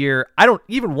 1 year, a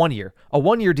 1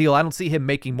 year deal, I don't see him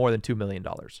making more than $2 million.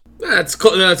 That's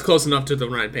close enough to the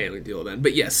Ryan Poehling deal then.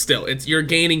 But yes, still, you're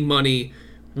gaining money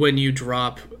when you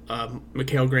drop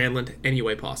Mikael Granlund any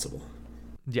way possible.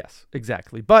 Yes,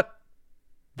 exactly. But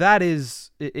that is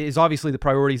obviously the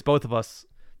priorities both of us.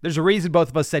 There's a reason both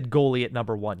of us said goalie at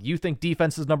number 1. You think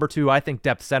defense is number 2. I think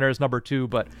depth center is number 2.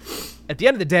 But at the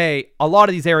end of the day, a lot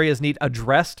of these areas need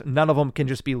addressed. None of them can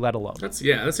just be let alone. That's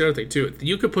the other thing, too.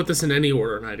 You could put this in any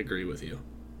order, and I'd agree with you.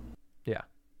 Yeah.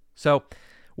 So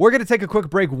we're going to take a quick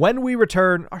break. When we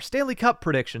return, our Stanley Cup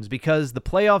predictions, because the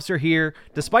playoffs are here.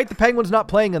 Despite the Penguins not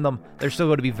playing in them, they're still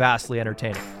going to be vastly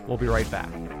entertaining. We'll be right back.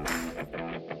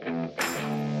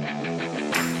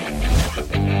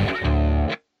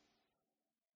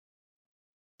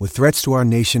 With threats to our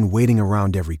nation waiting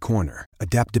around every corner,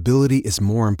 adaptability is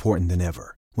more important than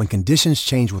ever. When conditions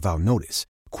change without notice,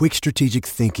 quick strategic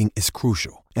thinking is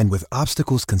crucial. And with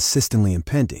obstacles consistently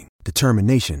impending,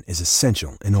 determination is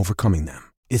essential in overcoming them.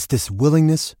 It's this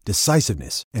willingness,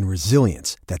 decisiveness, and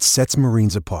resilience that sets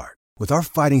Marines apart. With our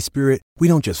fighting spirit, we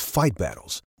don't just fight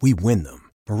battles, we win them.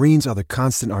 Marines are the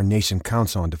constant our nation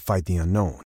counts on to fight the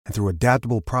unknown. And through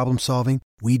adaptable problem solving,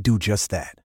 we do just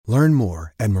that. Learn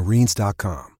more at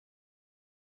marines.com.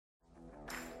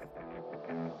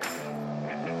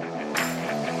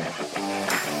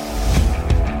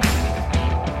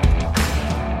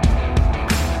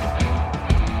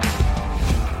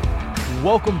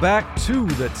 Welcome back to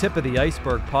the Tip of the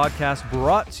Iceberg podcast,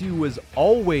 brought to you as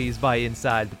always by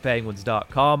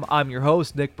InsideThePenguins.com. I'm your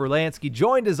host, Nick Berlansky,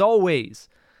 joined as always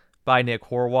by Nick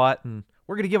Horwat, and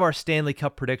we're going to give our Stanley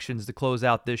Cup predictions to close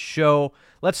out this show.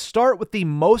 Let's start with the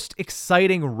most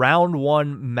exciting round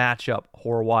 1 matchup,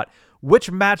 Horwat.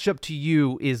 Which matchup to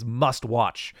you is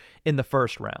must-watch in the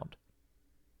first round?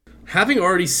 Having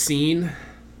already seen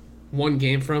one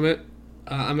game from it,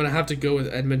 I'm going to have to go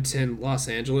with Edmonton, Los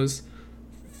Angeles.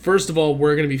 First of all,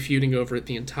 we're going to be feuding over it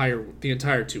the entire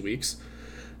 2 weeks.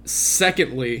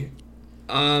 Secondly,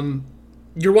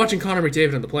 you're watching Connor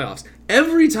McDavid in the playoffs.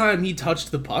 Every time he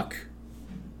touched the puck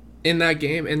in that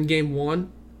game, in game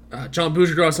 1, John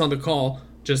Bujargras on the call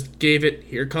just gave it,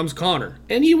 here comes Connor.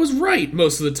 And he was right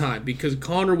most of the time because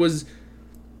Connor was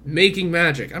making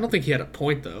magic. I don't think he had a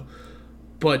point, though.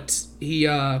 But he,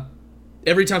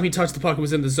 every time he touched the puck and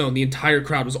was in the zone, the entire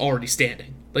crowd was already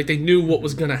standing. Like, they knew what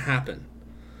was going to happen.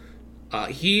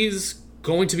 He's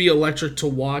going to be electric to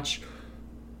watch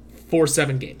for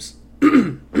 7 games.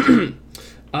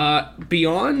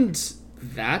 Beyond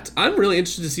that, I'm really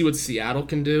interested to see what Seattle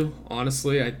can do.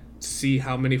 Honestly, I see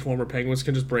how many former Penguins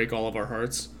can just break all of our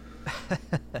hearts.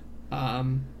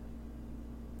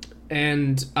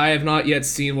 And I have not yet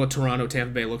seen what Toronto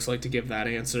Tampa Bay looks like to give that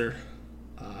answer.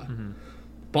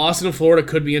 Boston and Florida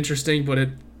could be interesting, but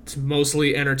it's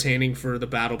mostly entertaining for the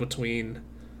battle between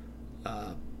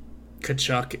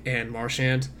Tkachuk and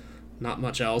Marchand. Not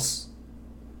much else.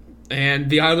 And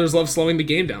the Islanders love slowing the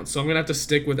game down, so I'm going to have to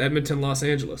stick with Edmonton, Los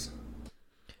Angeles.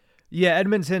 Yeah,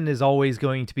 Edmonton is always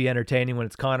going to be entertaining when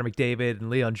it's Connor McDavid and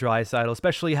Leon Draisaitl,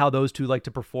 especially how those two like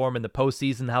to perform in the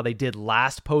postseason. How they did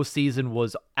last postseason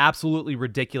was absolutely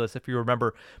ridiculous. If you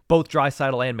remember, both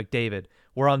Draisaitl and McDavid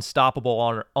were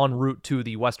unstoppable en route to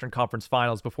the Western Conference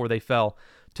Finals before they fell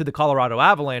to the Colorado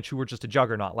Avalanche, who were just a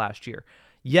juggernaut last year.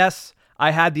 Yes,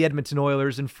 I had the Edmonton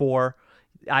Oilers in 4.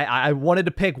 I wanted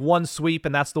to pick one sweep,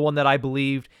 and that's the one that I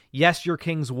believed. Yes, your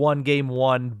Kings won game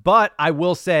 1, but I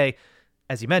will say,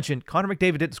 as you mentioned, Connor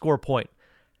McDavid didn't score a point.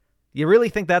 You really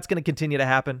think that's going to continue to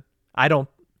happen? I don't.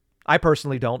 I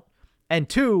personally don't. And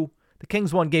 2, the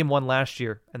Kings won game 1 last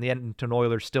year, and the Edmonton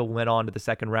Oilers still went on to the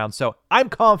second round. So I'm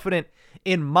confident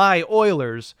in my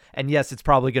Oilers, and yes, it's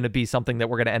probably going to be something that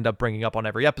we're going to end up bringing up on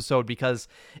every episode because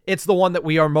it's the one that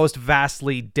we are most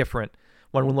vastly different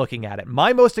when we're looking at it.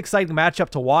 My most exciting matchup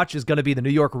to watch is going to be the New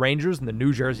York Rangers and the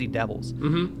New Jersey Devils.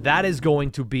 That is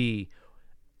going to be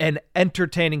an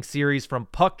entertaining series from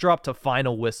puck drop to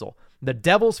final whistle. The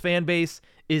Devils fan base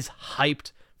is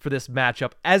hyped for this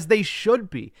matchup, as they should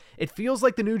be. It feels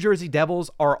like the New Jersey Devils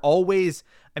are always,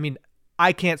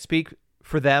 I can't speak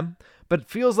for them, but it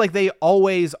feels like they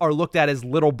always are looked at as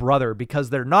little brother because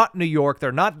they're not New York,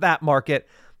 they're not that market,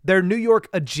 they're New York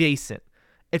adjacent.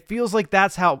 It feels like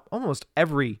that's how almost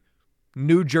every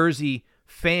New Jersey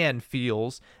fan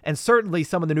feels, and certainly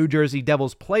some of the New Jersey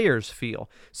Devils players feel.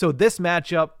 So this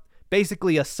matchup,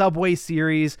 basically a subway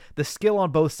series. The skill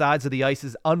on both sides of the ice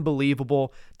is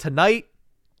unbelievable. Tonight,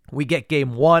 we get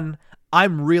game 1.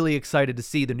 I'm really excited to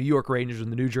see the New York Rangers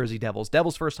and the New Jersey Devils.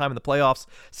 Devils' first time in the playoffs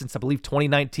since, I believe,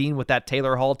 2019 with that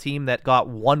Taylor Hall team that got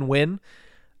 1 win.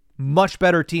 Much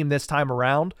better team this time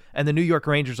around. And the New York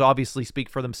Rangers obviously speak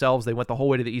for themselves. They went the whole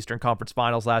way to the Eastern Conference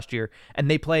Finals last year, and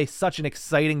they play such an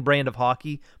exciting brand of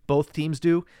hockey, both teams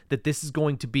do, that this is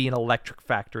going to be an electric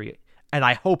factory. And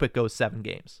I hope it goes 7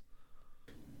 games.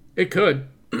 It could.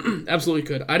 Absolutely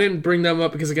could. I didn't bring them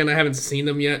up because, again, I haven't seen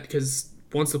them yet, because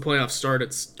once the playoffs start,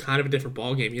 it's kind of a different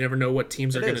ballgame. You never know what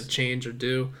teams are going to change or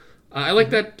do. I like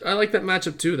that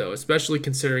matchup too, though, especially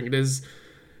considering it is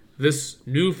this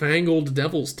newfangled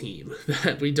Devils team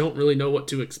that we don't really know what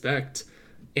to expect,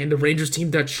 and a Rangers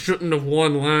team that shouldn't have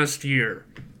won last year.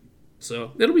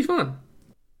 So it'll be fun.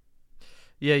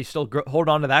 Yeah, you still hold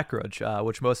on to that grudge,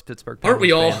 which most Pittsburgh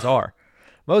Penguins fans are.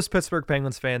 Most Pittsburgh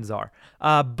Penguins fans are.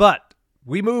 But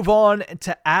we move on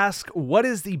to ask, what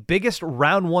is the biggest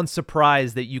round 1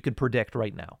 surprise that you can predict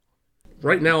right now?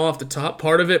 Right now, off the top,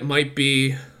 part of it might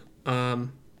be the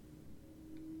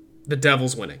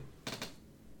Devils winning.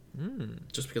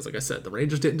 Just because, like I said, the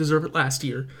Rangers didn't deserve it last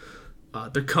year.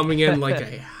 They're coming in like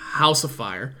a house of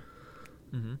fire.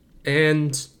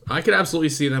 And I could absolutely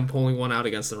see them pulling one out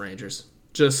against the Rangers.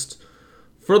 Just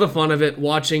for the fun of it,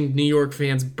 watching New York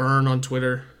fans burn on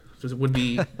Twitter would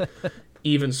be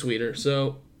even sweeter.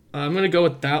 So I'm going to go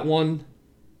with that one.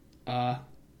 I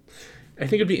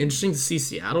think it'd be interesting to see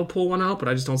Seattle pull one out, but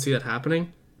I just don't see that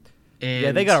happening. And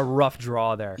yeah, they got a rough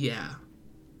draw there. Yeah.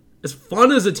 As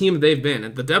fun as a team they've been,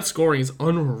 and the depth scoring is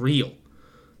unreal.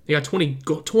 They got 20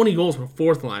 goals from a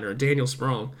fourth liner, Daniel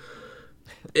Sprong.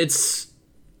 It's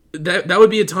that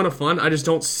would be a ton of fun. I just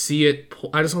don't see it.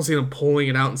 I just don't see them pulling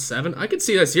it out in 7. I could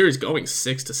see that series going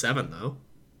 6-7 though.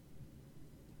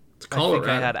 It's Colorado. I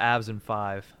think I had Avs in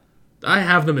 5. I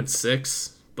have them at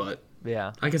 6, but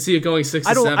yeah, I can see it going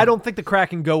 6-7. I don't think the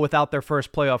Kraken go without their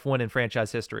first playoff win in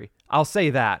franchise history. I'll say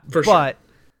that. For sure. But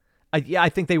I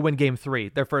think they win game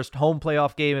 3. Their first home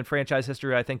playoff game in franchise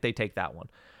history, I think they take that one.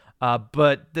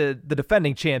 But the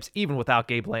defending champs, even without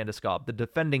Gabe Landeskog, the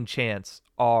defending champs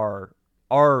are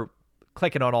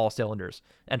clicking on all cylinders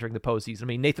entering the postseason. I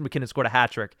mean, Nathan McKinnon scored a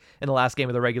hat trick in the last game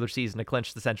of the regular season to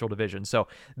clinch the Central Division. So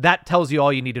that tells you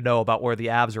all you need to know about where the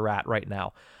Avs are at right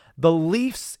now. The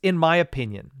Leafs, in my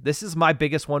opinion, this is my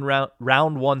biggest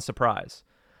round 1 surprise.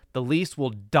 The Leafs will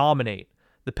dominate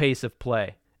the pace of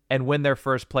play and win their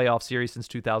first playoff series since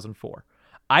 2004.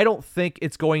 I don't think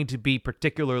it's going to be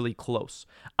particularly close.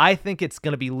 I think it's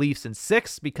going to be Leafs in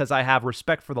 6 because I have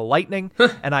respect for the Lightning,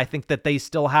 and I think that they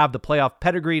still have the playoff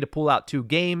pedigree to pull out 2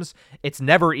 games. It's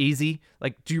never easy.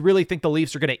 Like, do you really think the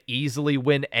Leafs are going to easily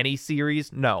win any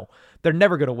series? No, they're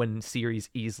never going to win series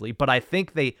easily, but I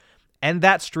think they end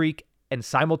that streak, and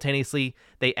simultaneously,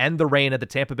 they end the reign of the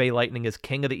Tampa Bay Lightning as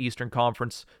king of the Eastern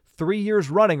Conference 3 years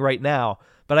running right now.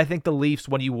 But I think the Leafs,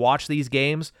 when you watch these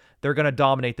games, they're going to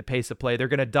dominate the pace of play. They're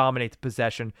going to dominate the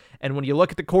possession. And when you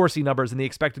look at the Corsi numbers and the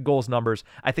expected goals numbers,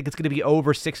 I think it's going to be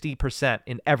over 60%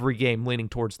 in every game leaning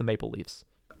towards the Maple Leafs.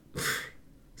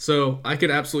 So I could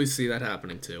absolutely see that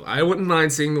happening too. I wouldn't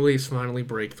mind seeing the Leafs finally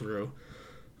break through,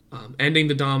 ending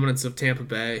the dominance of Tampa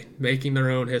Bay, making their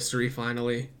own history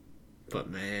finally. But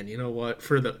man, you know what?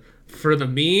 For the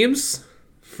memes,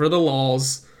 for the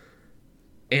lols,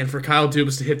 and for Kyle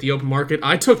Dubas to hit the open market,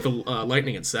 I took the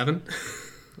Lightning at 7.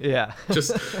 Yeah.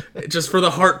 just for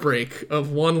the heartbreak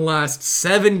of one last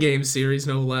 7-game series,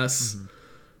 no less.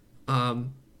 Mm-hmm.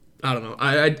 I don't know.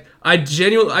 I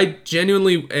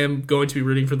genuinely am going to be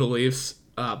rooting for the Leafs,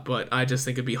 but I just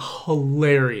think it'd be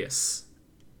hilarious.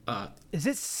 Is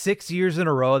it 6 years in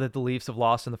a row that the Leafs have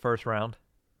lost in the first round?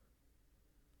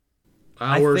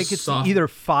 I think it's either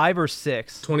 5 or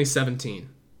 6. 2017.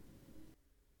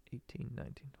 18,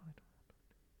 19, 20.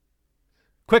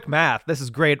 Quick math. This is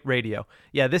great radio.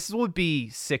 Yeah, this would be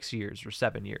 6 years or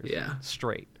 7 years. Yeah.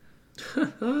 Straight.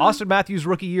 Austin Matthews'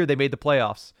 rookie year, they made the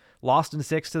playoffs. Lost in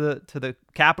 6 to the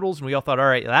Capitals, and we all thought, all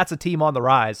right, that's a team on the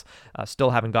rise. Still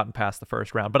haven't gotten past the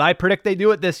first round. But I predict they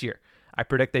do it this year.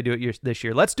 This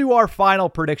year. Let's do our final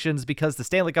predictions because the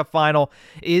Stanley Cup Final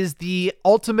is the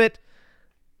ultimate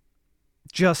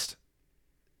just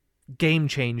game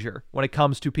changer when it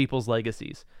comes to people's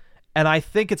legacies. And I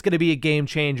think it's going to be a game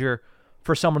changer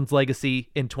for someone's legacy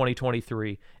in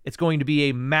 2023. It's going to be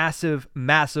a massive,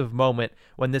 massive moment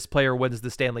when this player wins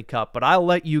the Stanley Cup. But I'll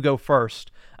let you go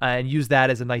first and use that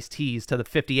as a nice tease to the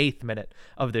 58th minute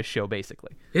of this show,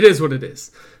 basically. It is what it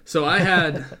is. So I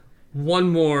had one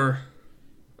more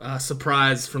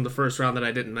surprise from the first round that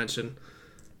I didn't mention,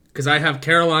 because I have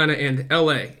Carolina and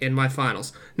LA in my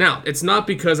finals. Now, it's not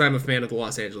because I'm a fan of the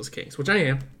Los Angeles Kings, which I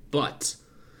am, but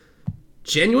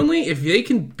genuinely, if they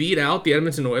can beat out the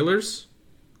Edmonton Oilers,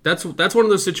 that's one of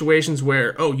those situations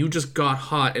where, you just got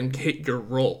hot and hit your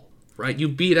roll, right? You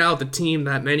beat out the team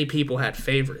that many people had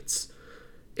favorites.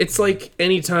 It's like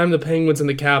any time the Penguins and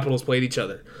the Capitals played each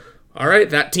other. All right,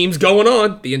 that team's going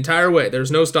on the entire way.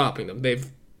 There's no stopping them.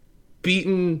 They've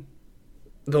beaten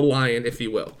the Lion, if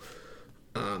you will.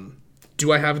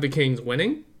 Do I have the Kings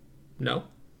winning? No.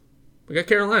 I got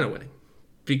Carolina winning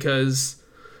because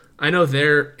I know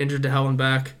they're injured to hell and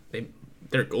back.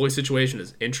 Their goalie situation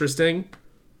is interesting,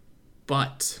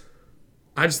 but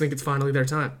I just think it's finally their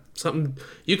time. Something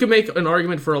you could make an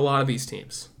argument for a lot of these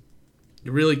teams.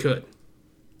 You really could.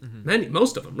 Mm-hmm.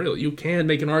 Most of them, really. You can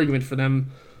make an argument for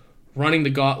them running the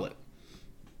gauntlet.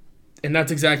 And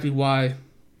that's exactly why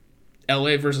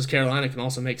LA versus Carolina can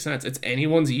also make sense. It's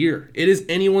anyone's year. It is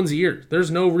anyone's year. There's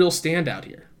no real standout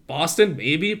here. Boston,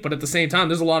 maybe, but at the same time,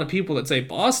 there's a lot of people that say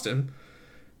Boston,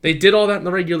 they did all that in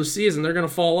the regular season. They're going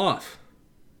to fall off.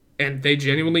 And they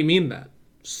genuinely mean that.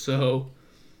 So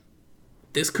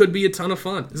this could be a ton of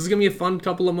fun. This is going to be a fun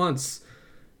couple of months.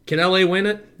 Can LA win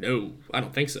it? No, I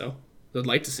don't think so. I'd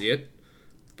like to see it.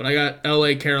 But I got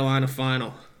LA Carolina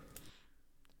final.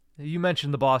 You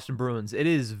mentioned the Boston Bruins. It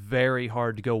is very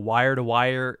hard to go wire to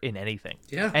wire in anything.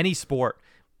 Yeah. Any sport.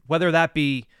 Whether that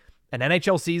be an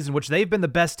NHL season, which they've been the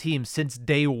best team since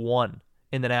day one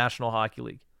in the National Hockey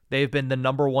League. They've been the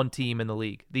number 1 team in the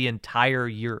league the entire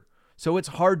year. So it's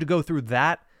hard to go through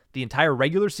that the entire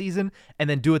regular season and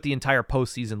then do it the entire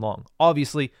postseason long.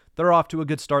 Obviously, they're off to a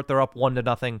good start. They're up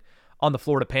 1-0 on the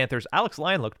Florida Panthers. Alex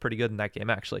Lyon looked pretty good in that game,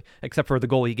 actually, except for the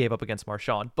goal he gave up against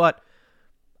Marchand. But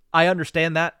I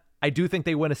understand that. I do think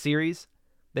they win a series.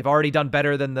 They've already done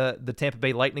better than the Tampa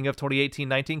Bay Lightning of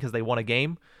 2018-19 because they won a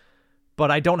game. But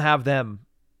I don't have them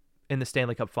in the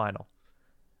Stanley Cup final.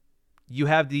 You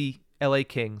have the LA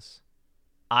Kings.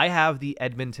 I have the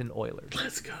Edmonton Oilers.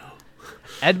 Let's go.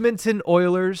 Edmonton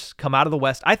Oilers come out of the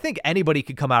West. I think anybody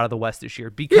could come out of the West this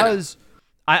year because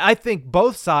I think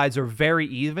both sides are very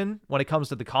even when it comes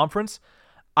to the conference.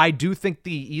 I do think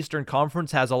the Eastern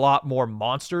Conference has a lot more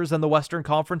monsters than the Western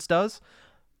Conference does.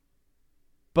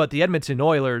 But the Edmonton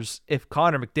Oilers, if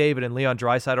Connor McDavid and Leon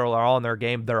Draisaitl are all in their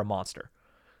game, they're a monster.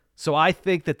 So I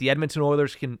think that the Edmonton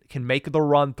Oilers can make the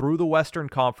run through the Western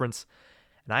Conference,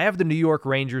 and I have the New York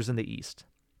Rangers in the East.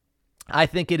 I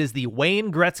think it is the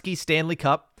Wayne Gretzky Stanley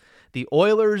Cup, the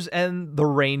Oilers and the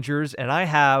Rangers, and I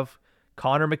have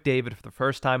Connor McDavid, for the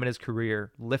first time in his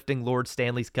career, lifting Lord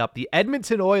Stanley's Cup. The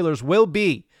Edmonton Oilers will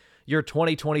be your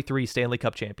 2023 Stanley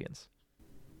Cup champions.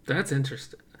 That's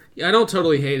interesting. Yeah, I don't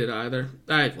totally hate it either.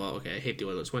 I hate the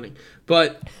Oilers winning.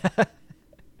 But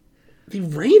the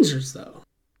Rangers, though.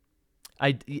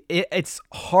 It's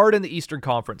hard in the Eastern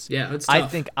Conference. Yeah, it's tough. I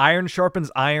think iron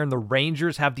sharpens iron. The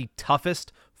Rangers have the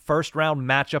toughest first-round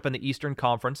matchup in the Eastern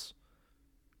Conference.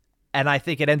 And I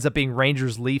think it ends up being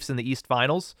Rangers-Leafs in the East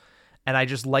Finals. And I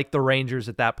just like the Rangers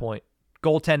at that point.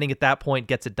 Goaltending at that point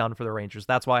gets it done for the Rangers.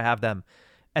 That's why I have them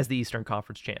as the Eastern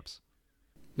Conference champs.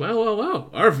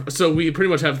 Wow. So we pretty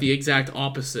much have the exact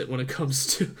opposite when it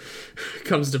comes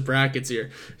to brackets here.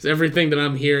 So everything that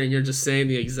I'm hearing, you're just saying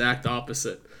the exact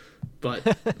opposite. But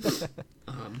this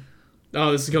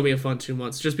is gonna be a fun 2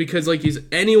 months. Just because,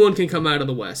 anyone can come out of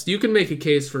the West. You can make a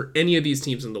case for any of these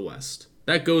teams in the West.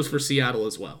 That goes for Seattle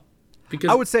as well. Because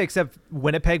I would say except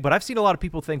Winnipeg, but I've seen a lot of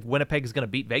people think Winnipeg is going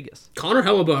to beat Vegas. Connor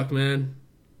Hellebuck, man.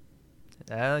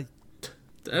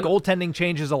 Goaltending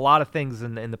changes a lot of things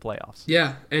in the playoffs.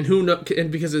 Yeah, and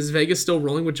and because is Vegas still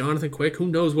rolling with Jonathan Quick? Who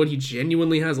knows what he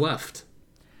genuinely has left?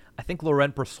 I think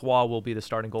Laurent Brossoit will be the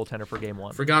starting goaltender for Game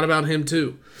 1. Forgot about him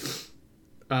too.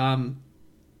 And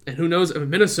who knows?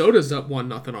 Minnesota's up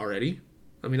 1-0 already.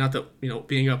 I mean, not that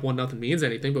being up 1-0 means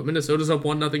anything, but Minnesota's up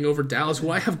 1-0 over Dallas, who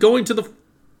I have going to the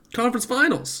conference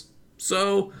finals.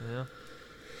 So, yeah.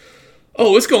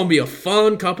 It's going to be a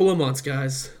fun couple of months,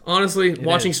 guys. Honestly,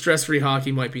 watching stress-free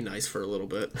hockey might be nice for a little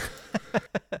bit.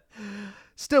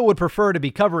 Still would prefer to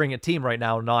be covering a team right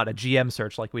now, not a GM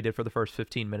search like we did for the first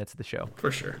 15 minutes of the show.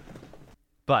 For sure.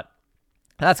 But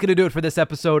that's going to do it for this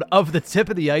episode of the Tip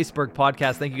of the Iceberg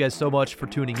podcast. Thank you guys so much for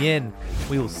tuning in.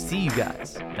 We will see you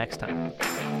guys next time.